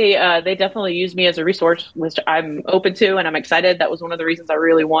think they definitely use me as a resource, which I'm open to, and I'm excited. That was one of the reasons I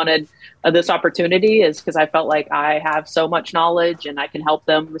really wanted this opportunity, is because I felt like I have so much knowledge and I can help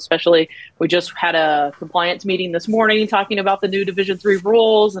them. Especially, we just had a compliance meeting this morning talking about the new Division III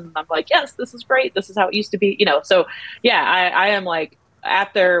rules, and I'm like, yes, this is great. This is how it used to be, So yeah, I am like,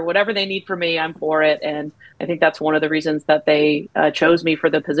 after whatever they need from me, I'm for it, and I think that's one of the reasons that they chose me for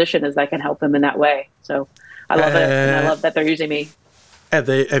the position, is I can help them in that way. So I love it, and I love that they're using me. Have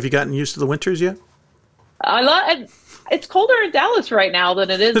you gotten used to the winters yet? It's colder in Dallas right now than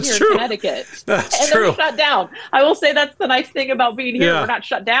it is here in Connecticut. That's true. They're shut down. I will say that's the nice thing about being here. Yeah. We're not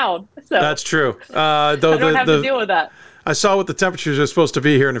shut down. So that's true. I don't have to deal with that. I saw what the temperatures are supposed to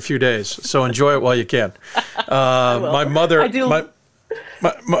be here in a few days, so enjoy it while you can. My mother,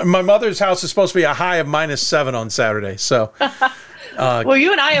 my mother's house is supposed to be a high of -7 on Saturday, so. Well,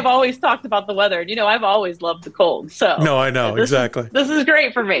 you and I have always talked about the weather, and I've always loved the cold. So no, I know exactly. This is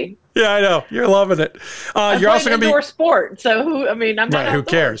great for me. Yeah, I know you're loving it. You're also going to be indoor sport, so I'm not. Right, who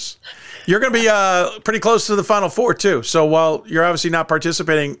cares? You're going to be pretty close to the Final Four too. So while you're obviously not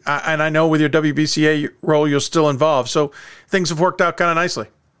participating, and I know with your WBCA role you're still involved, so things have worked out kind of nicely.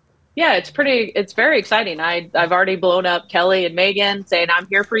 Yeah, it's very exciting. I've already blown up Kelly and Megan saying, I'm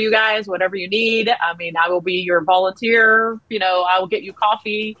here for you guys, whatever you need. I will be your volunteer. I will get you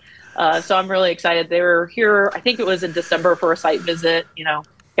coffee. So I'm really excited. They were here, I think it was in December, for a site visit,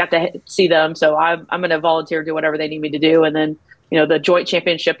 got to see them. So I'm going to volunteer, do whatever they need me to do. And then, the joint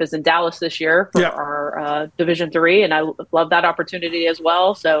championship is in Dallas this year for our Division III. And I love that opportunity as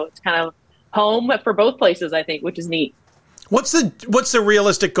well. So it's kind of home for both places, I think, which is neat. What's the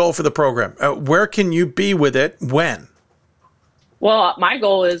realistic goal for the program? Where can you be with it? When? Well, my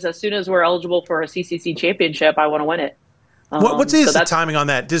goal is as soon as we're eligible for a CCC championship, I want to win it. What's the timing on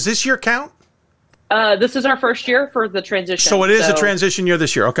that? Does this year count? This is our first year for the transition. So it is a transition year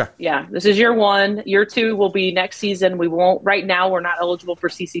this year. Okay. Yeah, this is year 1. Year 2 will be next season. Right now we're not eligible for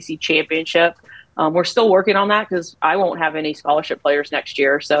CCC championship. We're still working on that because I won't have any scholarship players next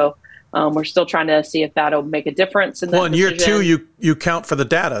year. So we're still trying to see if that'll make a difference. In in year 2, you count for the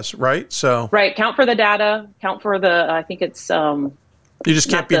data, right? So right, count for the data, count for the. I think it's. You just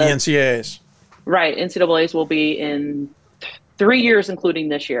can't be the NCAAs. Right, NCAAs will be in 3 years, including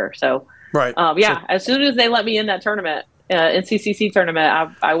this year. So right, as soon as they let me in that tournament, NCCC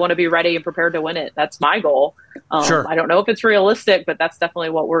tournament, I want to be ready and prepared to win it. That's my goal. Sure. I don't know if it's realistic, but that's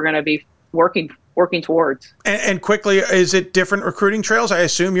definitely what we're going to be working towards. And quickly, is it different recruiting trails? I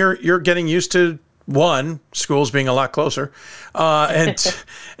assume you're getting used to, 1, schools being a lot closer, and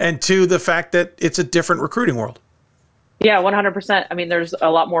 2, the fact that it's a different recruiting world. Yeah, 100%. There's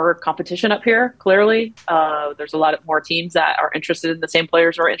a lot more competition up here, clearly. There's a lot more teams that are interested in the same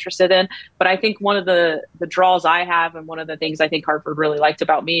players we're interested in. But I think one of the draws I have, and one of the things I think Hartford really liked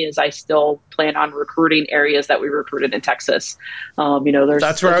about me, is I still plan on recruiting areas that we recruited in Texas.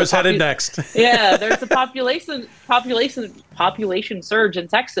 That's where I was headed next. Yeah, there's a population surge in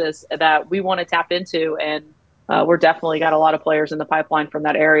Texas that we want to tap into. And we're definitely got a lot of players in the pipeline from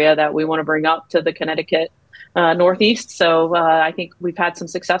that area that we want to bring up to the Connecticut Northeast. So I think we've had some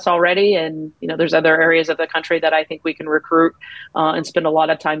success already, and there's other areas of the country that I think we can recruit and spend a lot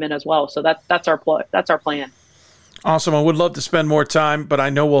of time in as well. So that's our plan. Awesome. I would love to spend more time, but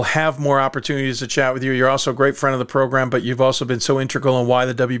I know we'll have more opportunities to chat with you. You're also a great friend of the program, but you've also been so integral in why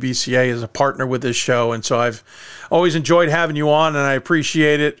the WBCA is a partner with this show. And so I've always enjoyed having you on, and I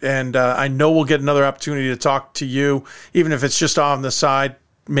appreciate it. And I know we'll get another opportunity to talk to you, even if it's just on the side.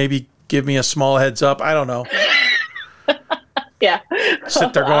 Maybe give me a small heads up. I don't know. Yeah.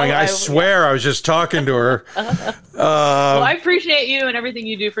 Sit there going, I swear I was just talking to her. Well, I appreciate you and everything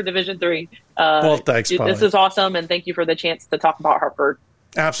you do for Division III. Well, thanks, Polly. This is awesome, and thank you for the chance to talk about Hartford.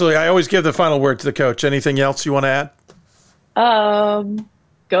 Absolutely. I always give the final word to the coach. Anything else you want to add? Go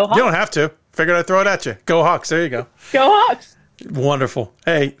Hawks. You don't have to. Figured I'd throw it at you. Go Hawks. There you go. Go Hawks. Wonderful.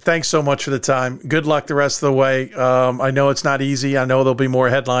 Hey, thanks so much for the time. Good luck the rest of the way. I know it's not easy. I know there'll be more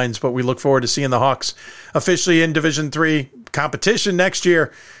headlines, but we look forward to seeing the Hawks officially in Division III competition next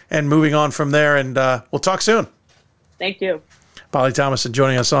year and moving on from there. And we'll talk soon. Thank you. Polly Thomason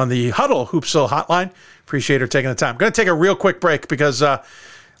joining us on the Huddle Hoopsville hotline. Appreciate her taking the time. I'm going to take a real quick break because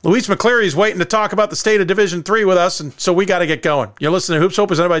Louise McCleary is waiting to talk about the state of Division III with us, and so we got to get going. You're listening to Hoopsville,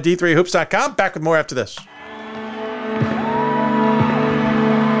 presented by D3Hoops.com. Back with more after this.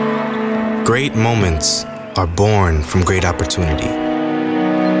 Great moments are born from great opportunity.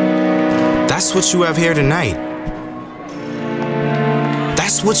 That's what you have here tonight.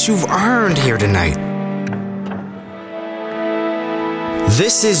 That's what you've earned here tonight.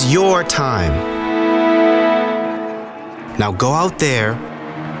 This is your time. Now go out there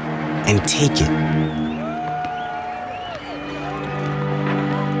and take it.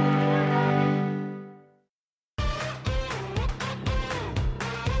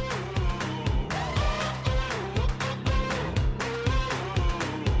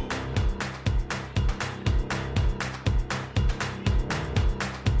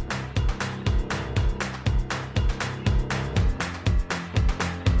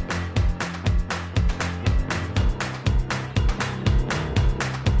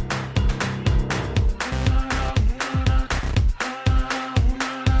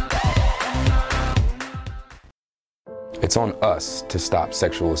 It's on us to stop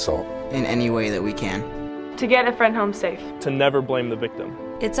sexual assault. In any way that we can. To get a friend home safe. To never blame the victim.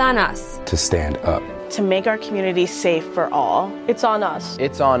 It's on us. To stand up. To make our community safe for all. It's on us.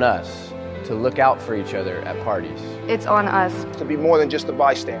 It's on us to look out for each other at parties. It's on us. To be more than just a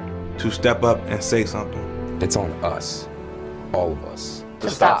bystander. To step up and say something. It's on us. All of us. To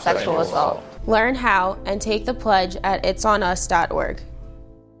stop sexual assault. Learn how and take the pledge at itsonus.org.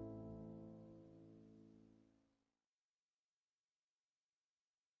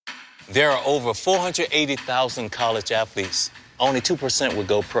 There are over 480,000 college athletes. Only 2% would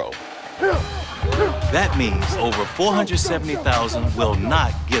go pro. That means over 470,000 will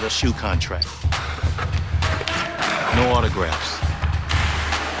not get a shoe contract. No autographs.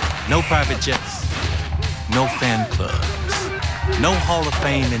 No private jets. No fan clubs. No Hall of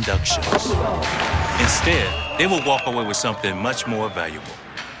Fame inductions. Instead, they will walk away with something much more valuable.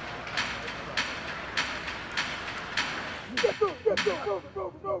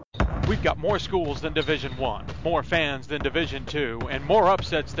 We've got more schools than Division I, more fans than Division II, and more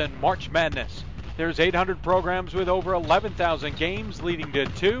upsets than March Madness. There's 800 programs with over 11,000 games leading to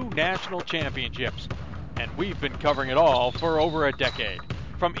 2 national championships. And we've been covering it all for over a decade.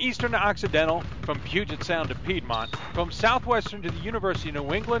 From Eastern to Occidental, from Puget Sound to Piedmont, from Southwestern to the University of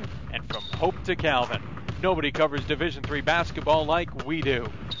New England, and from Hope to Calvin. Nobody covers Division III basketball like we do.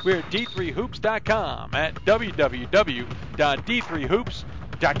 We're at D3Hoops.com at www.D3Hoops.com.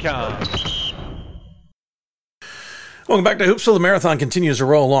 Welcome back to Hoopsville. The marathon continues to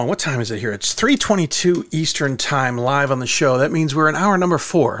roll along. What time is it here? It's 3:22 Eastern Time live on the show. That means we're in hour number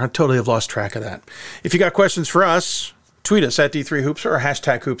 4. I totally have lost track of that. If you got questions for us, tweet us at D3Hoopsville or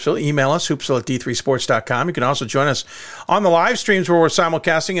hashtag Hoopsville. Email us, hoopsville at D3Sports.com. You can also join us on the live streams where we're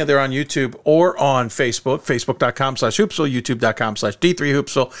simulcasting either on YouTube or on Facebook, Facebook.com/Hoopsville,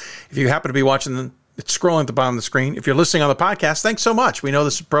 YouTube.com/D3Hoopsville. If you happen to be watching it's scrolling at the bottom of the screen. If you're listening on the podcast, thanks so much. We know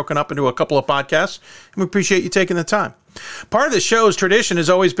this is broken up into a couple of podcasts, and we appreciate you taking the time. Part of the show's tradition has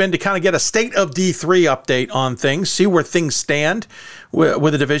always been to kind of get a state of D3 update on things, see where things stand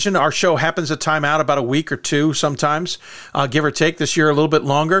with the division. Our show happens to time out about a week or two sometimes, give or take. This year a little bit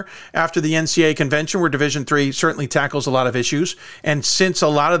longer after the NCAA convention, where Division III certainly tackles a lot of issues. And since a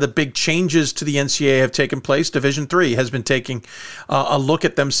lot of the big changes to the NCAA have taken place, Division III has been taking a look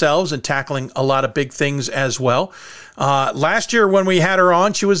at themselves and tackling a lot of big things as well. Last year when we had her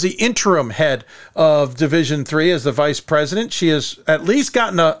on, she was the interim head of Division III as the vice president. She has at least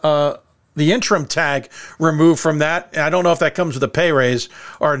gotten the interim tag removed from that. I don't know if that comes with a pay raise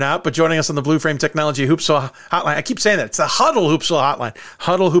or not, but joining us on the Blue Frame Technology Hoopsville Hotline. I keep saying that. It's the Huddle Hoopsville Hotline.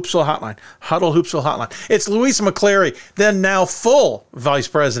 Huddle Hoopsville Hotline. Huddle Hoopsville Hotline. It's Luis McCleary, then now full Vice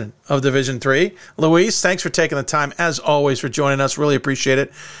President of Division III. Luis, thanks for taking the time, as always, for joining us. Really appreciate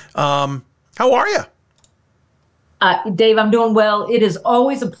it. How are you? Dave, I'm doing well. It is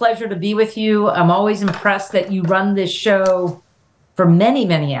always a pleasure to be with you. I'm always impressed that you run this show for many,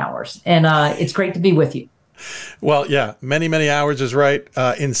 many hours, and it's great to be with you. Well, yeah, many, many hours is right.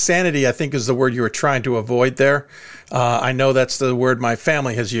 Insanity, I think, is the word you were trying to avoid there. I know that's the word my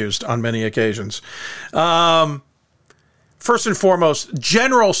family has used on many occasions. First and foremost,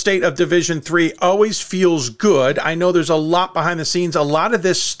 general state of Division III always feels good. I know there's a lot behind the scenes. A lot of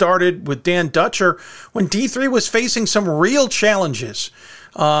this started with Dan Dutcher when D3 was facing some real challenges.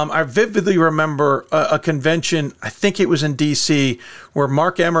 I vividly remember a convention, I think it was in D.C., where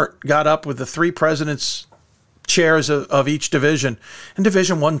Mark Emmert got up with the three presidents' chairs of each division. And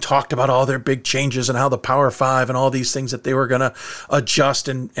Division I talked about all their big changes and how the Power Five and all these things that they were going to adjust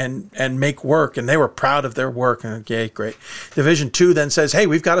and make work. And they were proud of their work. Okay, great. Division II then says, hey,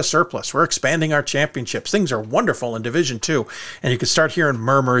 we've got a surplus. We're expanding our championships. Things are wonderful in Division II. And you could start hearing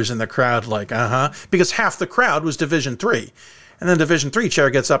murmurs in the crowd like, because half the crowd was Division III. And then Division III chair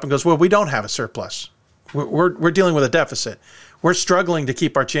gets up and goes, well, we don't have a surplus. We're dealing with a deficit. We're struggling to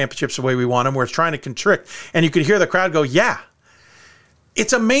keep our championships the way we want them. We're trying to constrict. And you could hear the crowd go, yeah.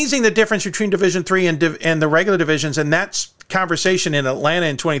 It's amazing the difference between Division III and the regular divisions. And that conversation in Atlanta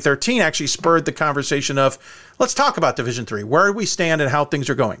in 2013 actually spurred the conversation of, let's talk about Division III. Where do we stand and how things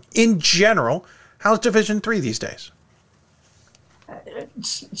are going? In general, how's Division III these days?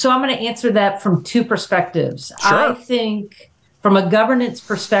 So I'm going to answer that from two perspectives. Sure. I think from a governance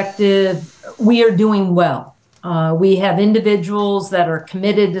perspective, we are doing well. We have individuals that are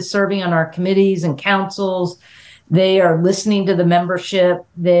committed to serving on our committees and councils. They are listening to the membership.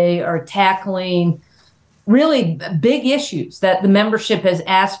 They are tackling really big issues that the membership has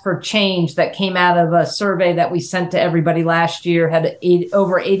asked for change that came out of a survey that we sent to everybody last year, had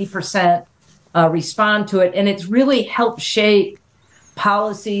over 80% respond to it. And it's really helped shape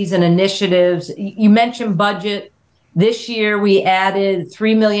policies and initiatives. You mentioned budget. This year, we added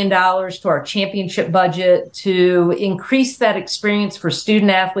 $3 million to our championship budget to increase that experience for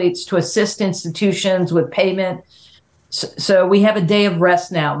student athletes, to assist institutions with payment. So we have a day of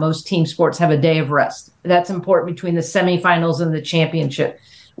rest now. Most team sports have a day of rest. That's important between the semifinals and the championship.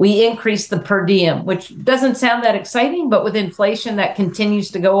 We increased the per diem, which doesn't sound that exciting, but with inflation that continues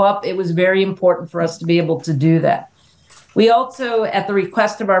to go up, it was very important for us to be able to do that. We also, at the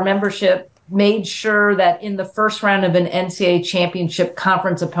request of our membership, made sure that in the first round of an NCAA championship,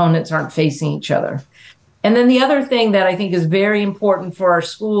 conference opponents aren't facing each other. And then the other thing that I think is very important for our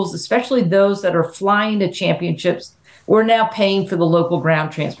schools, especially those that are flying to championships, we're now paying for the local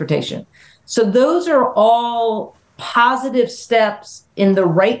ground transportation. So those are all positive steps in the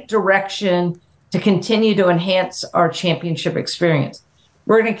right direction to continue to enhance our championship experience.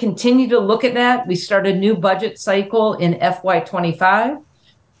 We're going to continue to look at that. We start a new budget cycle in FY25.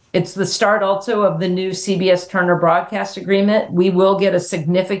 It's the start also of the new CBS Turner broadcast agreement. We will get a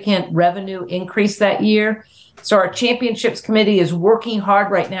significant revenue increase that year. So our championships committee is working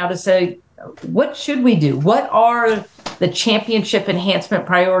hard right now to say, what should we do? What are the championship enhancement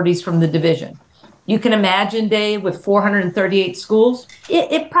priorities from the division? You can imagine, Dave, with 438 schools,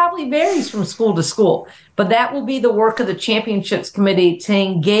 it probably varies from school to school. But that will be the work of the championships committee to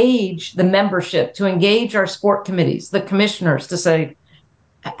engage the membership, to engage our sport committees, the commissioners, to say,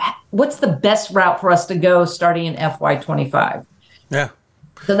 what's the best route for us to go starting in FY25? Yeah.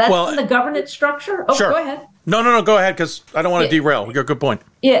 So that's in the governance structure. Oh, sure. Go ahead. No, go ahead, because I don't want to derail. You got a good point.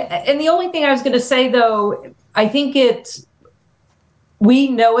 Yeah, and the only thing I was going to say, though, I think we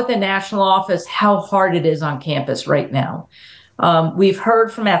know at the national office how hard it is on campus right now. We've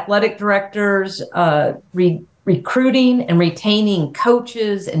heard from athletic directors, recruiting and retaining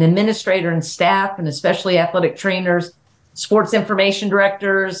coaches and administrator and staff, and especially athletic trainers, sports information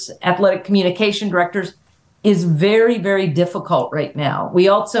directors, athletic communication directors, is very, very difficult right now. We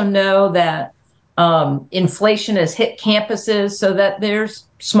also know that inflation has hit campuses so that there's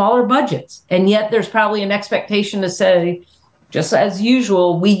smaller budgets. And yet there's probably an expectation to say, just as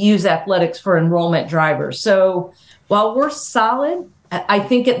usual, we use athletics for enrollment drivers. So while we're solid, I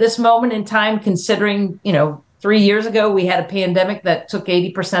think at this moment in time, considering, 3 years ago, we had a pandemic that took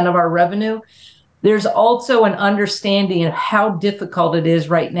 80% of our revenue. There's also an understanding of how difficult it is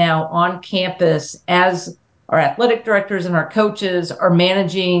right now on campus as our athletic directors and our coaches are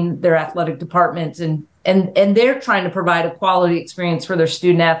managing their athletic departments and they're trying to provide a quality experience for their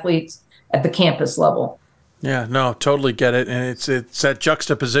student athletes at the campus level. Yeah, no, totally get it. And it's that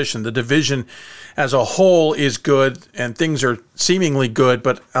juxtaposition. The division as a whole is good and things are seemingly good,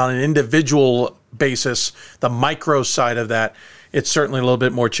 but on an individual basis, the micro side of that, it's certainly a little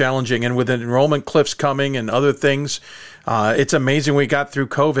bit more challenging. And with enrollment cliffs coming and other things, it's amazing we got through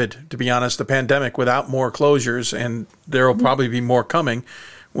COVID, to be honest, the pandemic, without more closures, and there will probably be more coming,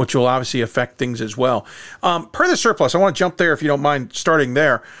 which will obviously affect things as well. Per the surplus, I want to jump there if you don't mind starting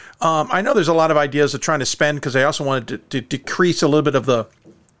there. I know there's a lot of ideas of trying to spend because I also wanted to decrease a little bit of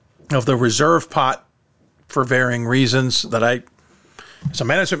the reserve pot for varying reasons that as a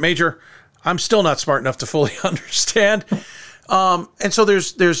management major, I'm still not smart enough to fully understand. And so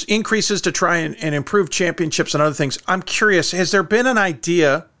there's increases to try and improve championships and other things. I'm curious, has there been an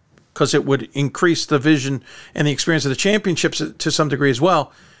idea, because it would increase the vision and the experience of the championships to some degree as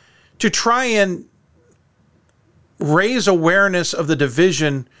well, to try and raise awareness of the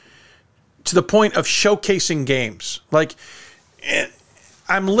division to the point of showcasing games? Like,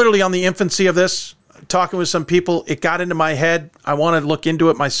 I'm literally on the infancy of this, talking with some people. It got into my head. I want to look into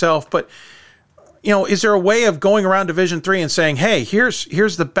it myself, but is there a way of going around Division III and saying, hey, here's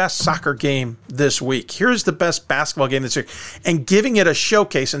the best soccer game this week. Here's the best basketball game this week, and giving it a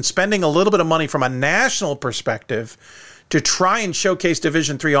showcase and spending a little bit of money from a national perspective to try and showcase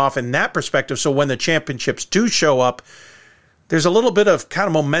Division III off in that perspective. So when the championships do show up, there's a little bit of kind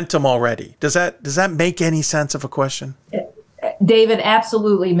of momentum already. Does that make any sense of a question? David,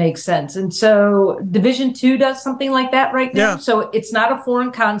 absolutely makes sense. And so Division II does something like that right now. Yeah. So it's not a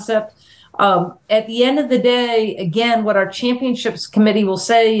foreign concept. At the end of the day, again, what our championships committee will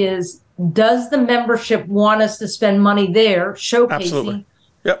say is, does the membership want us to spend money there, showcasing, Absolutely.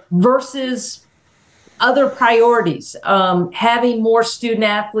 Yep. versus other priorities, having more student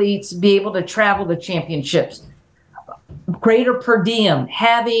athletes be able to travel to championships, greater per diem,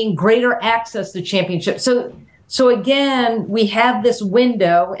 having greater access to championships. So again, we have this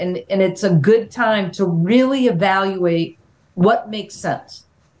window, and it's a good time to really evaluate what makes sense.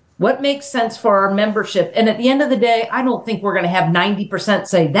 What makes sense for our membership? And at the end of the day, I don't think we're going to have 90%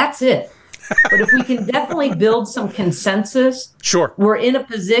 say, that's it. But if we can definitely build some consensus, sure, we're in a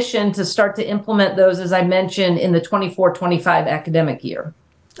position to start to implement those, as I mentioned, in the 24-25 academic year.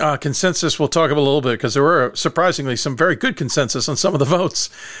 Consensus, we'll talk about a little bit, because there were surprisingly some very good consensus on some of the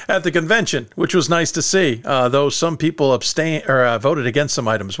votes at the convention, which was nice to see, though some people abstained or voted against some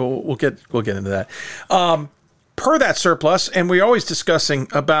items. We'll get into that. Per that surplus, and we're always discussing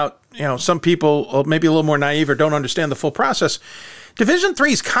about, some people maybe a little more naive or don't understand the full process. Division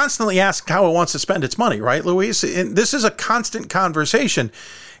III is constantly asked how it wants to spend its money, right, Louise? And this is a constant conversation.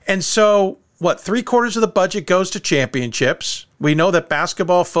 And so, 3/4 of the budget goes to championships. We know that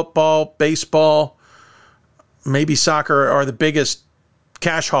basketball, football, baseball, maybe soccer are the biggest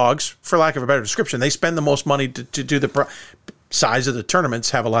cash hogs, for lack of a better description. They spend the most money to do the size of the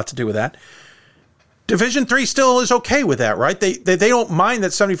tournaments, have a lot to do with that. Division III still is okay with that, right? They don't mind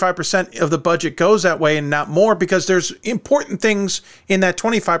that 75% of the budget goes that way and not more, because there's important things in that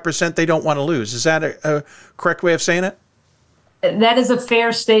 25% they don't want to lose. Is that a correct way of saying it? That is a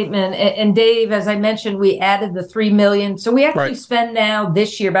fair statement. And Dave, as I mentioned, we added the $3 million. So we actually spend now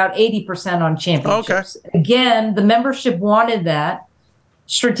this year about 80% on championships. Okay. Again, the membership wanted that.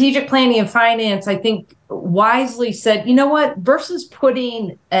 Strategic planning and finance, I think, wisely said, you know what, versus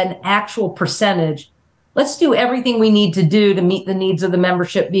putting an actual percentage, let's do everything we need to do to meet the needs of the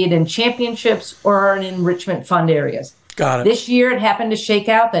membership, be it in championships or in enrichment fund areas. Got it. This year, it happened to shake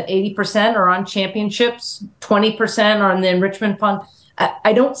out that 80% are on championships, 20% are on the enrichment fund.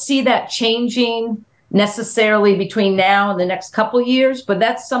 I don't see that changing necessarily between now and the next couple of years, but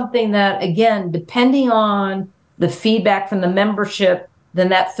that's something that, again, depending on the feedback from the membership, then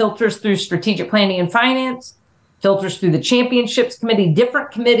that filters through strategic planning and finance, filters through the championships committee,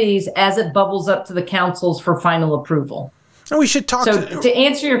 different committees as it bubbles up to the councils for final approval. And we should talk. To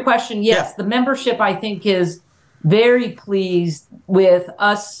answer your question, yes, the membership, I think, is very pleased with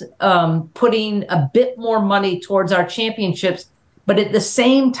us putting a bit more money towards our championships, but at the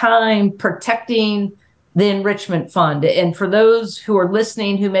same time protecting the enrichment fund. And for those who are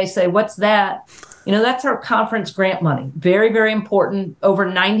listening who may say, what's that? That's our conference grant money. Very, very important. Over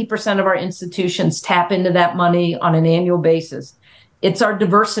 90% of our institutions tap into that money on an annual basis. It's our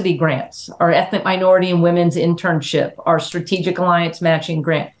diversity grants, our ethnic minority and women's internship, our strategic alliance matching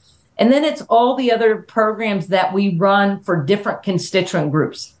grant. And then it's all the other programs that we run for different constituent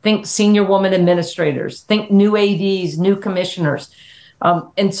groups. Think senior woman administrators, think new ADs, new commissioners.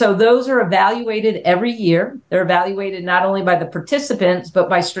 And so those are evaluated every year. They're evaluated not only by the participants, but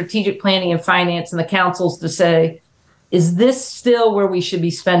by strategic planning and finance and the councils to say, is this still where we should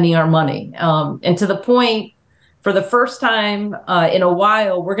be spending our money? And to the point, for the first time in a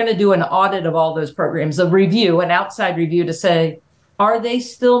while, we're going to do an audit of all those programs, a review, an outside review to say, are they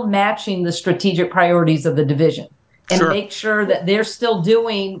still matching the strategic priorities of the division? And make sure that they're still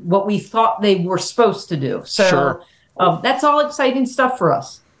doing what we thought they were supposed to do. So that's all exciting stuff for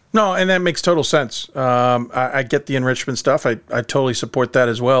us. No, and that makes total sense. I get the enrichment stuff. I totally support that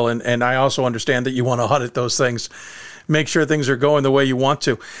as well. And I also understand that you want to audit those things, make sure things are going the way you want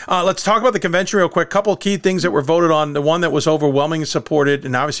to. Let's talk about the convention real quick. Couple of key things that were voted on. The one that was overwhelmingly supported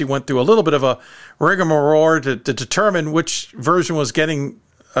and obviously went through a little bit of a rigmarole to determine which version was getting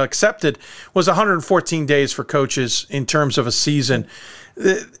accepted was 114 days for coaches in terms of a season.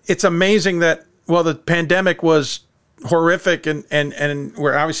 It's amazing that, well, the pandemic was horrific and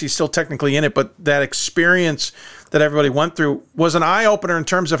we're obviously still technically in it, but that experience that everybody went through was an eye-opener in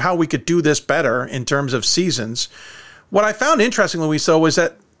terms of how we could do this better in terms of seasons. What I found interesting, Luis, though, was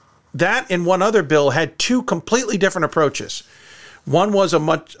that and one other bill had two completely different approaches. One was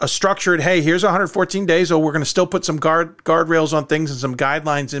a structured, hey, here's 114 days, so we're going to still put some guardrails on things and some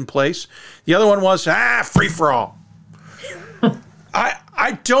guidelines in place. The other one was, free-for-all.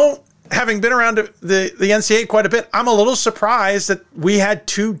 I don't, having been around the NCAA quite a bit, I'm a little surprised that we had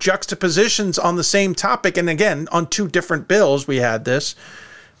two juxtapositions on the same topic. And again, on two different bills, we had this.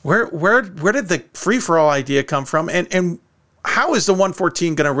 Where did the free-for-all idea come from? And how is the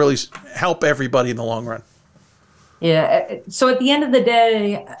 114 going to really help everybody in the long run? Yeah. So at the end of the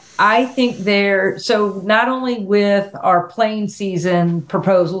day, I think so not only with our playing season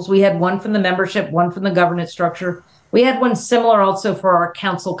proposals, we had one from the membership, one from the governance structure. We had one similar also for our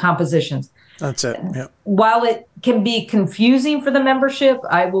council compositions. That's it. Yeah. While it can be confusing for the membership,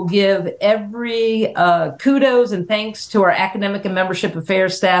 I will give every kudos and thanks to our academic and membership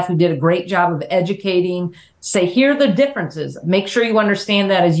affairs staff who did a great job of educating. Say, here are the differences. Make sure you understand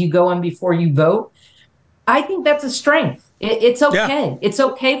that as you go in before you vote. I think that's a strength. It's okay. Yeah. It's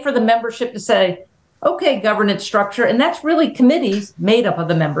okay for the membership to say, okay, governance structure, and that's really committees made up of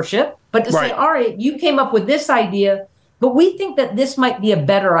the membership, but to say, all right, you came up with this idea, but we think that this might be a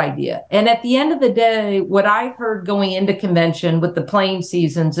better idea. And at the end of the day, what I heard going into convention with the playing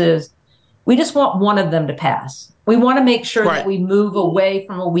seasons is we just want one of them to pass. We want to make sure that we move away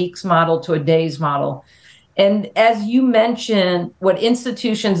from a weeks model to a days model. And as you mentioned, what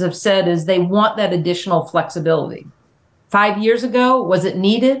institutions have said is they want that additional flexibility. 5 years ago, was it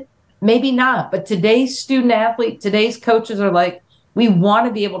needed? Maybe not. But today's student athlete, today's coaches are like, we want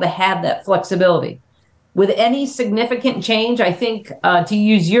to be able to have that flexibility. With any significant change, I think, to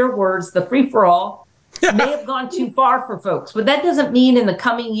use your words, the free-for-all may have gone too far for folks. But that doesn't mean in the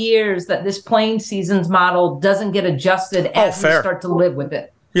coming years that this playing seasons model doesn't get adjusted as we start to live with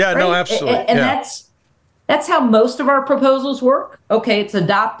it. Yeah, no, absolutely. And that's how most of our proposals work. Okay, it's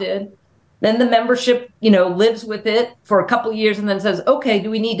adopted. Then the membership, lives with it for a couple of years and then says, okay,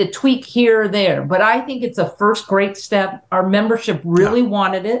 do we need to tweak here or there? But I think it's a first great step. Our membership really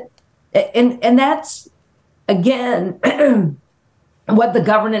wanted it. And that's, again, what the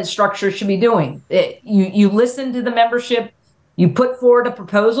governance structure should be doing. You listen to the membership, you put forward a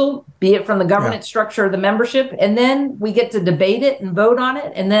proposal, be it from the governance structure or the membership, and then we get to debate it and vote on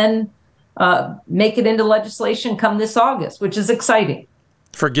it and then make it into legislation come this August, which is exciting.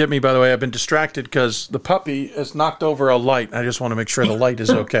 Forgive me, by the way, I've been distracted because the puppy has knocked over a light. I just want to make sure the light is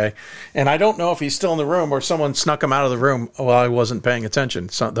okay. And I don't know if he's still in the room or someone snuck him out of the room while I wasn't paying attention.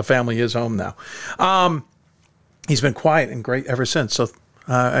 So the family is home now. He's been quiet and great ever since. So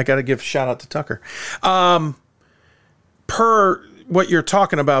I got to give a shout out to Tucker. Per what you're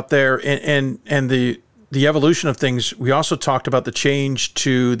talking about there and the evolution of things, we also talked about the change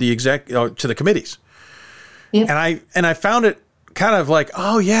to the to the committees. Yep. And I found it kind of like,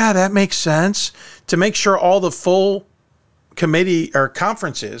 oh yeah, that makes sense, to make sure all the full committee or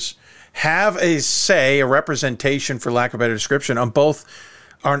conferences have a representation, for lack of a better description,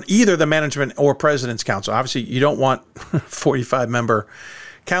 on either the management or president's council. Obviously, you don't want 45-member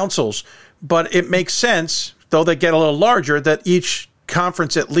councils, but it makes sense, though they get a little larger, that each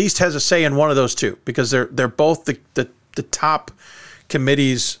conference at least has a say in one of those two, because they're both the top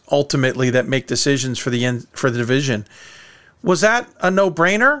committees ultimately that make decisions for the division. Was that a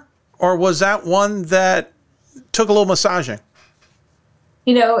no-brainer, or was that one that took a little massaging?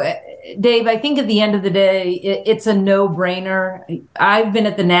 Dave, I think at the end of the day, it's a no-brainer. I've been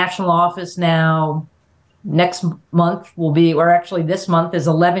at the national office now. Next month this month is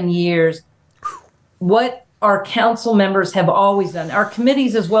 11 years. What our council members have always done, our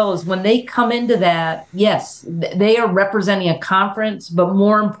committees as well, as when they come into that, yes, they are representing a conference, but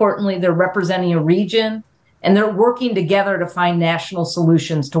more importantly, they're representing a region. and they're working together to find national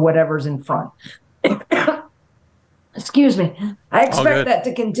solutions to whatever's in front. Excuse me. I expect that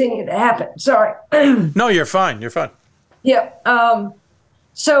to continue to happen. Sorry. No, you're fine. You're fine. Yeah.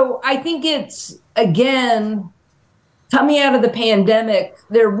 So I think it's, again, coming out of the pandemic,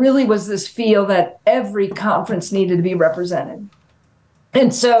 there really was this feel that every conference needed to be represented.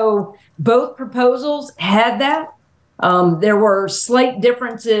 And so both proposals had that. There were slight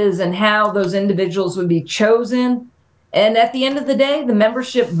differences in how those individuals would be chosen. And at the end of the day, the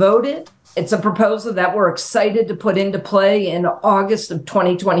membership voted. It's a proposal that we're excited to put into play in August of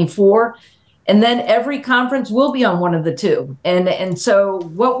 2024. And then every conference will be on one of the two. And so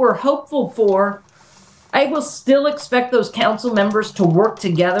what we're hopeful for, I will still expect those council members to work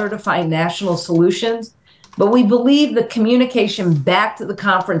together to find national solutions. But we believe the communication back to the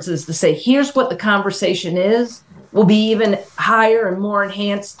conferences to say, here's what the conversation is, will be even higher and more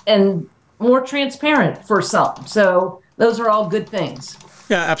enhanced and more transparent for some. So those are all good things.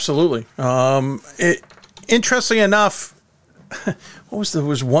 Yeah, absolutely. Interestingly enough, there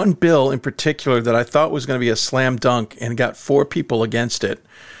was one bill in particular that I thought was going to be a slam dunk and got 4 people against it.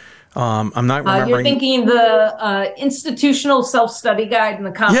 I'm not remembering. You're thinking the institutional self-study guide and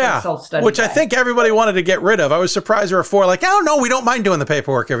the conference self-study which guide. I think everybody wanted to get rid of. I was surprised there were 4 like, oh, no, we don't mind doing the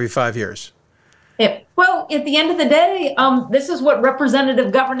paperwork every 5 years. Yeah. Well, at the end of the day, this is what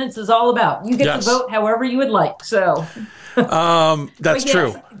representative governance is all about. You get to vote however you would like. So that's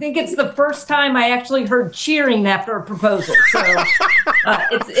true. I think it's the first time I actually heard cheering after a proposal. So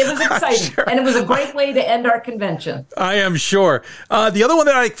it was exciting. Sure. And it was a great way to end our convention. I am sure. The other one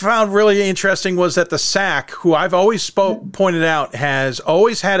that I found really interesting was that the SAC, who I've always pointed out, has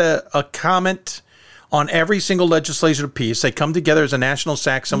always had a comment on every single legislative piece. They come together as a national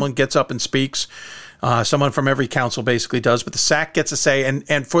SAC. Someone gets up and speaks. Someone from every council basically does, but the SAC gets a say.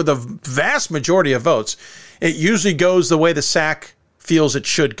 And for the vast majority of votes, it usually goes the way the SAC feels it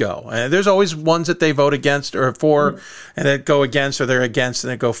should go. And there's always ones that they vote against or for, and that go against, or they're against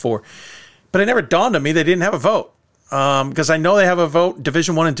and they go for. But it never dawned on me they didn't have a vote. Because I know they have a vote,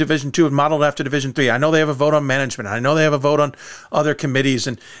 Division 1 and Division 2 modeled after Division 3. I know they have a vote on management. I know they have a vote on other committees,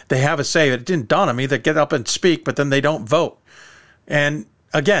 and they have a say. It didn't dawn on me. They get up and speak, but then they don't vote. And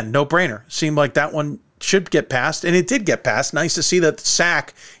again, no brainer. Seemed like that one should get passed, and it did get passed. Nice to see that the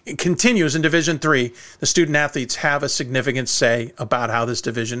SAC continues in Division 3. The student athletes have a significant say about how this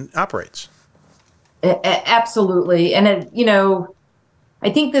division operates. Absolutely. And, I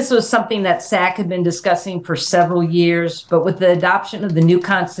think this was something that SAC had been discussing for several years, but with the adoption of the new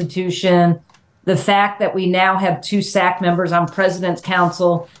Constitution, the fact that we now have 2 SAC members on President's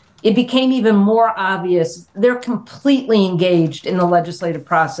Council, it became even more obvious they're completely engaged in the legislative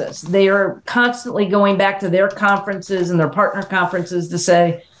process. They are constantly going back to their conferences and their partner conferences to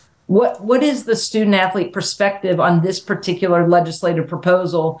say, what is the student athlete perspective on this particular legislative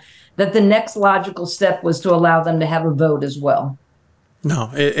proposal, that the next logical step was to allow them to have a vote as well.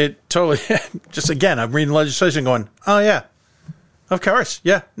 No, it totally, just again, I'm reading legislation going, oh yeah, of course.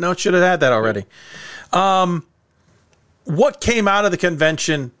 Yeah, no, it should have had that already. What came out of the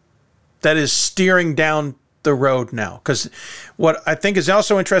convention that is steering down the road now? Because what I think is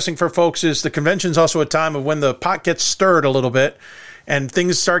also interesting for folks is the convention is also a time of when the pot gets stirred a little bit and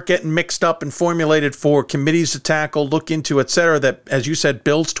things start getting mixed up and formulated for committees to tackle, look into, et cetera, that, as you said,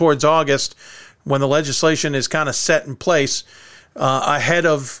 builds towards August when the legislation is kind of set in place ahead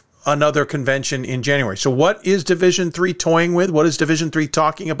of another convention in January. So what is Division 3 toying with? What is Division 3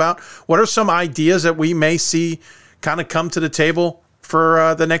 talking about? What are some ideas that we may see kind of come to the table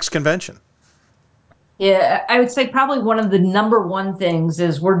for the next convention? Yeah, I would say probably one of the number one things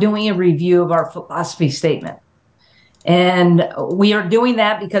is we're doing a review of our philosophy statement. And we are doing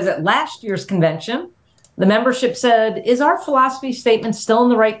that because at last year's convention, the membership said, is our philosophy statement still in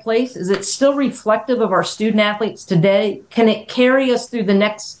the right place? Is it still reflective of our student athletes today? Can it carry us through the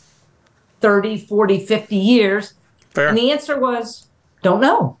next 30, 40, 50 years? Fair. And the answer was, don't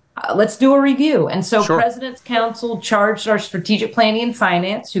know. Let's do a review. And so President's Council charged our strategic planning and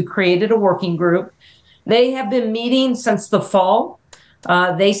finance, who created a working group. They have been meeting since the fall.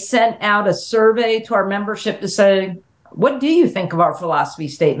 They sent out a survey to our membership to say, what do you think of our philosophy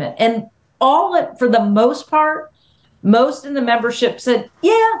statement? And for the most part, most in the membership said,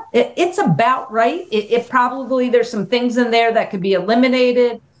 yeah, it's about right. It probably, there's some things in there that could be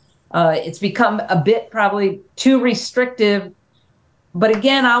eliminated. It's become a bit probably too restrictive. But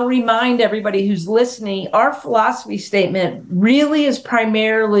again, I'll remind everybody who's listening, our philosophy statement really is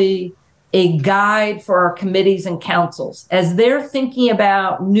primarily a guide for our committees and councils. As they're thinking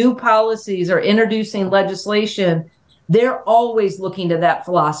about new policies or introducing legislation, they're always looking to that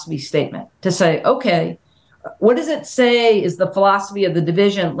philosophy statement to say, okay, what does it say is the philosophy of the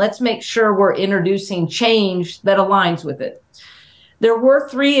division? Let's make sure we're introducing change that aligns with it. There were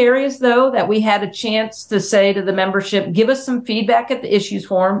 3 areas, though, that we had a chance to say to the membership, give us some feedback at the issues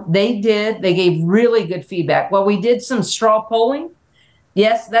forum. They did. They gave really good feedback. Well, we did some straw polling.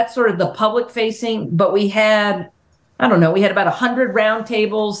 Yes, that's sort of the public facing, but we had, we had about 100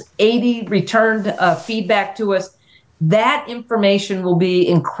 roundtables, 80 returned feedback to us. That information will be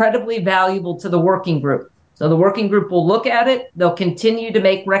incredibly valuable to the working group. So the working group will look at it. They'll continue to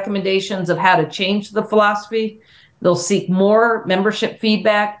make recommendations of how to change the philosophy. They'll seek more membership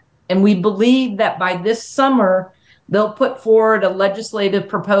feedback. And we believe that by this summer, they'll put forward a legislative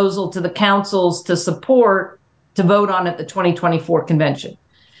proposal to the councils to support, to vote on at the 2024 convention.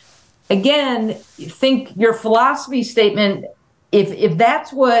 Again, think your philosophy statement, if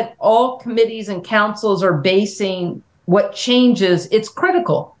that's what all committees and councils are basing what changes, it's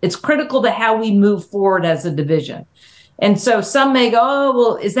critical. It's critical to how we move forward as a division. And so some may go, oh,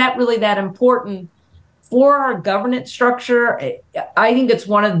 well, is that really that important? For our governance structure, I think it's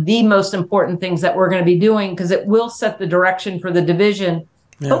one of the most important things that we're going to be doing because it will set the direction for the division,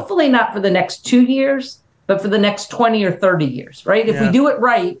 hopefully not for the next 2 years, but for the next 20 or 30 years, right? If we do it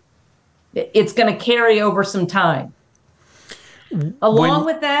right, it's going to carry over some time. Along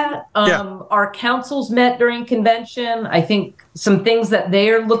with that, our councils met during convention. I think some things that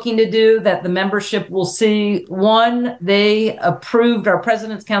they're looking to do that the membership will see. One, our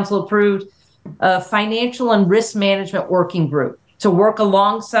President's Council approved a financial and risk management working group to work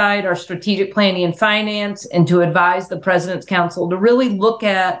alongside our strategic planning and finance and to advise the President's Council to really look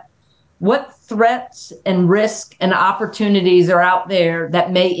at what threats and risk and opportunities are out there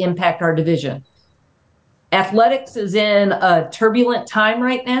that may impact our division. Athletics is in a turbulent time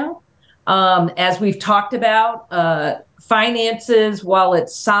right now. As we've talked about, finances, while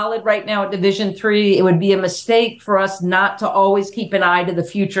it's solid right now at Division III, it would be a mistake for us not to always keep an eye to the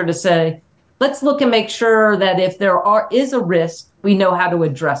future to say, let's look and make sure that if there is a risk, we know how to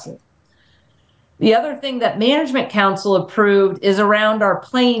address it. The other thing that Management Council approved is around our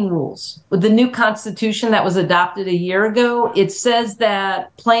playing rules. With the new constitution that was adopted a year ago, it says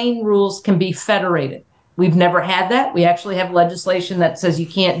that playing rules can be federated. We've never had that. We actually have legislation that says you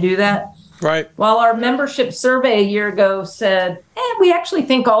can't do that. Right. While our membership survey a year ago said, we actually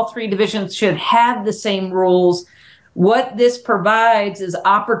think all 3 divisions should have the same rules. What this provides is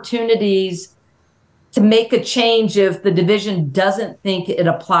opportunities to make a change if the division doesn't think it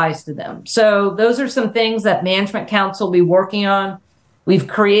applies to them. So those are some things that Management Council will be working on. We've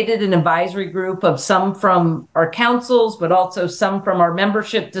created an advisory group of some from our councils, but also some from our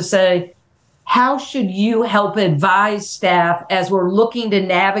membership to say, how should you help advise staff as we're looking to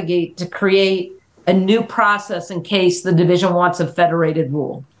navigate to create a new process in case the division wants a federated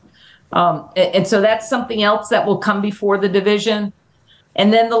rule? And so that's something else that will come before the division.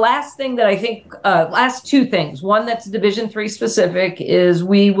 And then the last thing that I think, last 2 things, one that's Division III specific is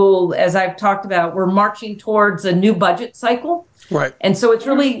we will, as I've talked about, we're marching towards a new budget cycle. Right. And so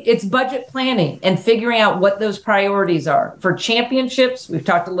it's budget planning and figuring out what those priorities are. For championships, we've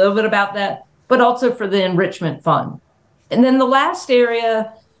talked a little bit about that, but also for the enrichment fund. And then the last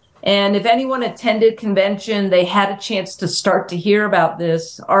area, and if anyone attended convention, they had a chance to start to hear about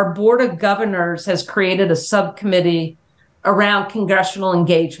this. Our Board of Governors has created a subcommittee around congressional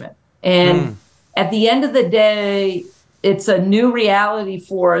engagement. And at the end of the day, it's a new reality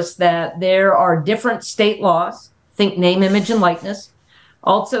for us that there are different state laws, think name, image, and likeness.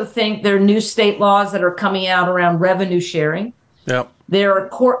 Also think there are new state laws that are coming out around revenue sharing. Yep. There are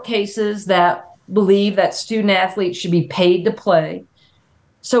court cases that believe that student athletes should be paid to play.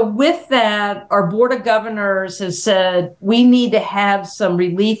 So with that, our Board of Governors has said we need to have some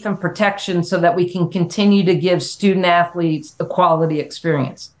relief and protection so that we can continue to give student athletes a quality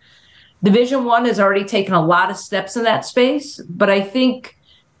experience. Division I has already taken a lot of steps in that space, but I think,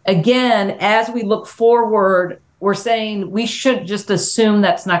 again, as we look forward, we're saying we should just assume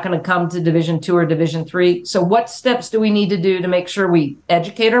that's not going to come to Division II or Division III. So what steps do we need to do to make sure we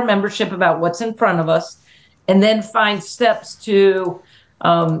educate our membership about what's in front of us and then find steps to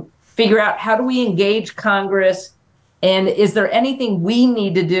figure out how do we engage Congress, and is there anything we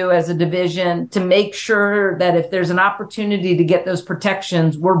need to do as a division to make sure that if there's an opportunity to get those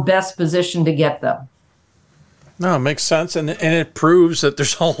protections, we're best positioned to get them. No, it makes sense, and it proves that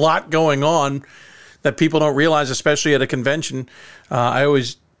there's a lot going on that people don't realize, especially at a convention. I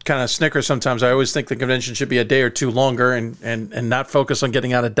always kind of snicker sometimes. I always think the convention should be a day or 2 longer and not focus on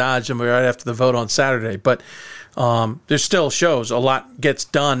getting out of Dodge and right after the vote on Saturday. But there's still shows. A lot gets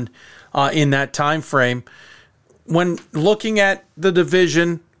done in that time frame. When looking at the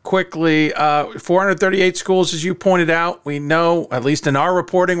division, quickly. 438 schools, as you pointed out. We know, at least in our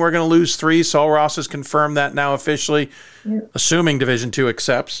reporting, we're going to lose 3. Saul Ross has confirmed that now officially, assuming Division II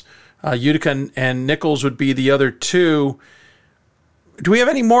accepts. Utica and Nichols would be the other 2. Do we have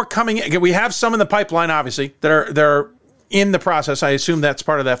any more coming in? We have some in the pipeline, obviously, that are in the process. I assume that's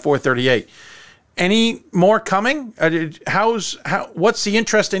part of that 438. Any more coming? What's the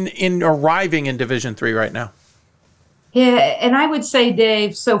interest in arriving in Division III right now? Yeah, and I would say,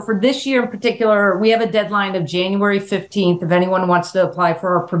 Dave, so for this year in particular, we have a deadline of January 15th if anyone wants to apply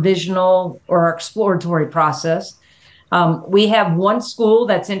for our provisional or our exploratory process. We have one school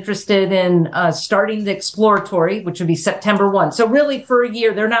that's interested in starting the exploratory, which would be September 1. So really for a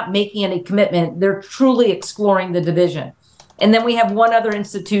year, they're not making any commitment. They're truly exploring the division. And then we have one other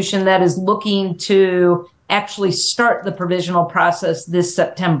institution that is looking to actually start the provisional process this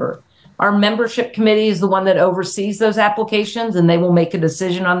September. Our membership committee is the one that oversees those applications, and they will make a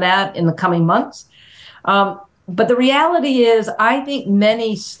decision on that in the coming months. But the reality is, I think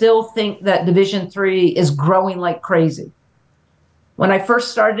many still think that Division III is growing like crazy. When I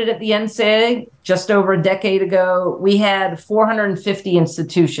first started at the NCAA, just over a decade ago, we had 450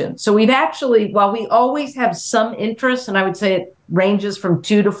 institutions. So we've actually, while we always have some interest, and I would say it ranges from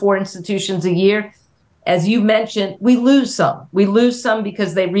 2 to 4 institutions a year, as you mentioned, we lose some. We lose some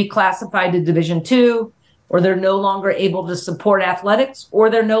because they reclassify to Division II, or they're no longer able to support athletics,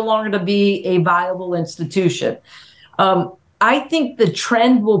 or they're no longer to be a viable institution. I think the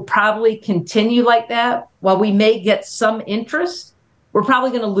trend will probably continue like that. While we may get some interest, we're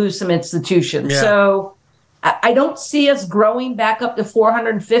probably going to lose some institutions. Yeah. So I don't see us growing back up to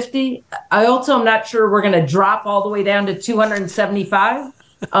 450. I also am not sure we're going to drop all the way down to 275.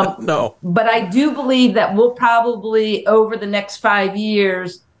 No. But I do believe that we'll probably, over the next 5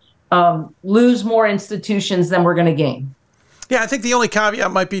 years, lose more institutions than we're going to gain. Yeah, I think the only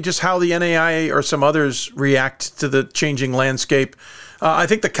caveat might be just how the NAIA or some others react to the changing landscape. I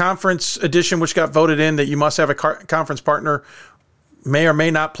think the conference edition, which got voted in, that you must have a conference partner, may or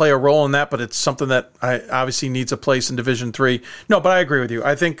may not play a role in that, but it's something that obviously needs a place in Division III. No, but I agree with you.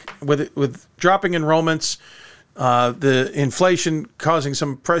 I think with dropping enrollments, the inflation causing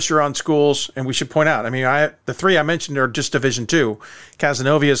some pressure on schools, and we should point out, I mean, the 3 I mentioned are just Division II.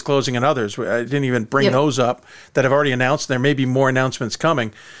 Cazenovia is closing, and others. I didn't even bring those up that have already announced. There may be more announcements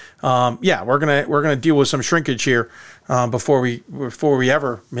coming. We're gonna deal with some shrinkage here before we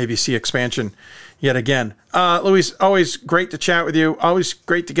ever maybe see expansion yet again. Luis, always great to chat with you. Always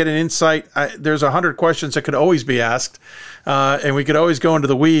great to get an insight. There's 100 questions that could always be asked. And we could always go into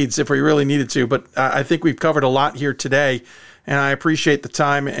the weeds if we really needed to, but I think we've covered a lot here today, and I appreciate the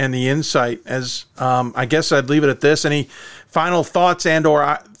time and the insight. As I guess I'd leave it at this. Any final thoughts and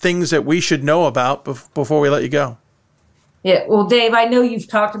or things that we should know about before we let you go? Yeah, well, Dave, I know you've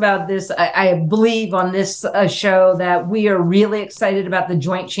talked about this. I believe on this show that we are really excited about the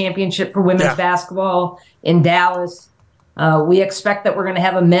joint championship for women's basketball in Dallas. We expect that we're going to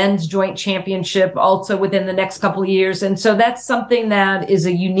have a men's joint championship also within the next couple of years. And so that's something that is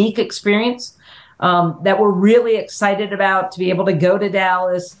a unique experience that we're really excited about, to be able to go to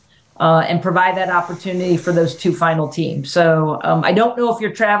Dallas and provide that opportunity for those 2 final teams. So I don't know if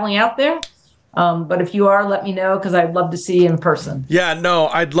you're traveling out there, but if you are, let me know, because I'd love to see you in person. Yeah, no,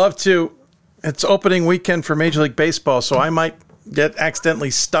 I'd love to. It's opening weekend for Major League Baseball, so I might get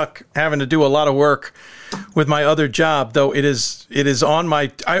accidentally stuck having to do a lot of work with my other job, though it is on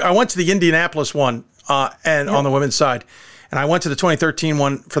my. I went to the Indianapolis one and on the women's side, and I went to the 2013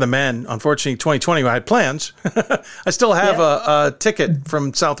 one for the men. Unfortunately, 2020 I had plans. I still have a ticket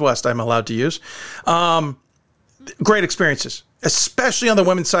from Southwest I'm allowed to use. Great experiences, especially on the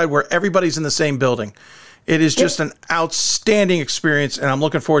women's side where everybody's in the same building. It is just an outstanding experience, and I'm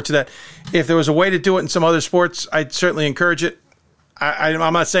looking forward to that. If there was a way to do it in some other sports, I'd certainly encourage it.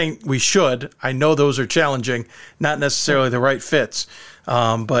 I'm not saying we should. I know those are challenging, not necessarily the right fits,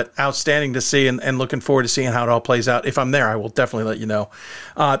 but outstanding to see, and looking forward to seeing how it all plays out. If I'm there, I will definitely let you know.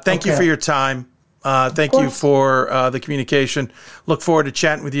 Thank you for your time. Thank you for the communication. Look forward to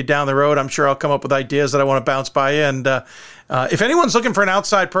chatting with you down the road. I'm sure I'll come up with ideas that I want to bounce by you. And if anyone's looking for an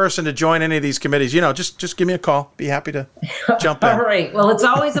outside person to join any of these committees, just give me a call. Be happy to jump in. All right. Well, it's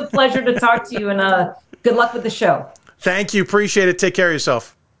always a pleasure to talk to you, and good luck with the show. Thank you. Appreciate it. Take care of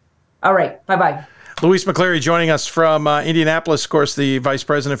yourself. All right. Bye-bye. Luis McCleary joining us from Indianapolis, of course, the vice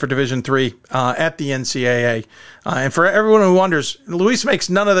president for Division III at the NCAA. And for everyone who wonders, Luis makes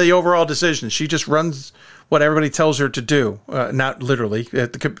none of the overall decisions. She just runs what everybody tells her to do, not literally.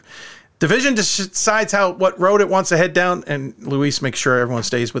 Division decides what road it wants to head down, and Luis makes sure everyone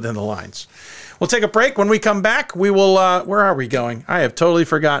stays within the lines. We'll take a break. When we come back, we will, where are we going? I have totally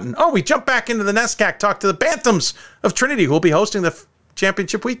forgotten. Oh, we jump back into the NESCAC, talk to the Banthams of Trinity, who will be hosting the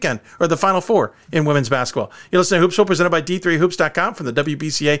championship weekend, or the Final Four in women's basketball. You're listening to Hoopsville, presented by D3Hoops.com from the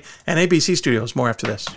WBCA and ABC studios. More after this.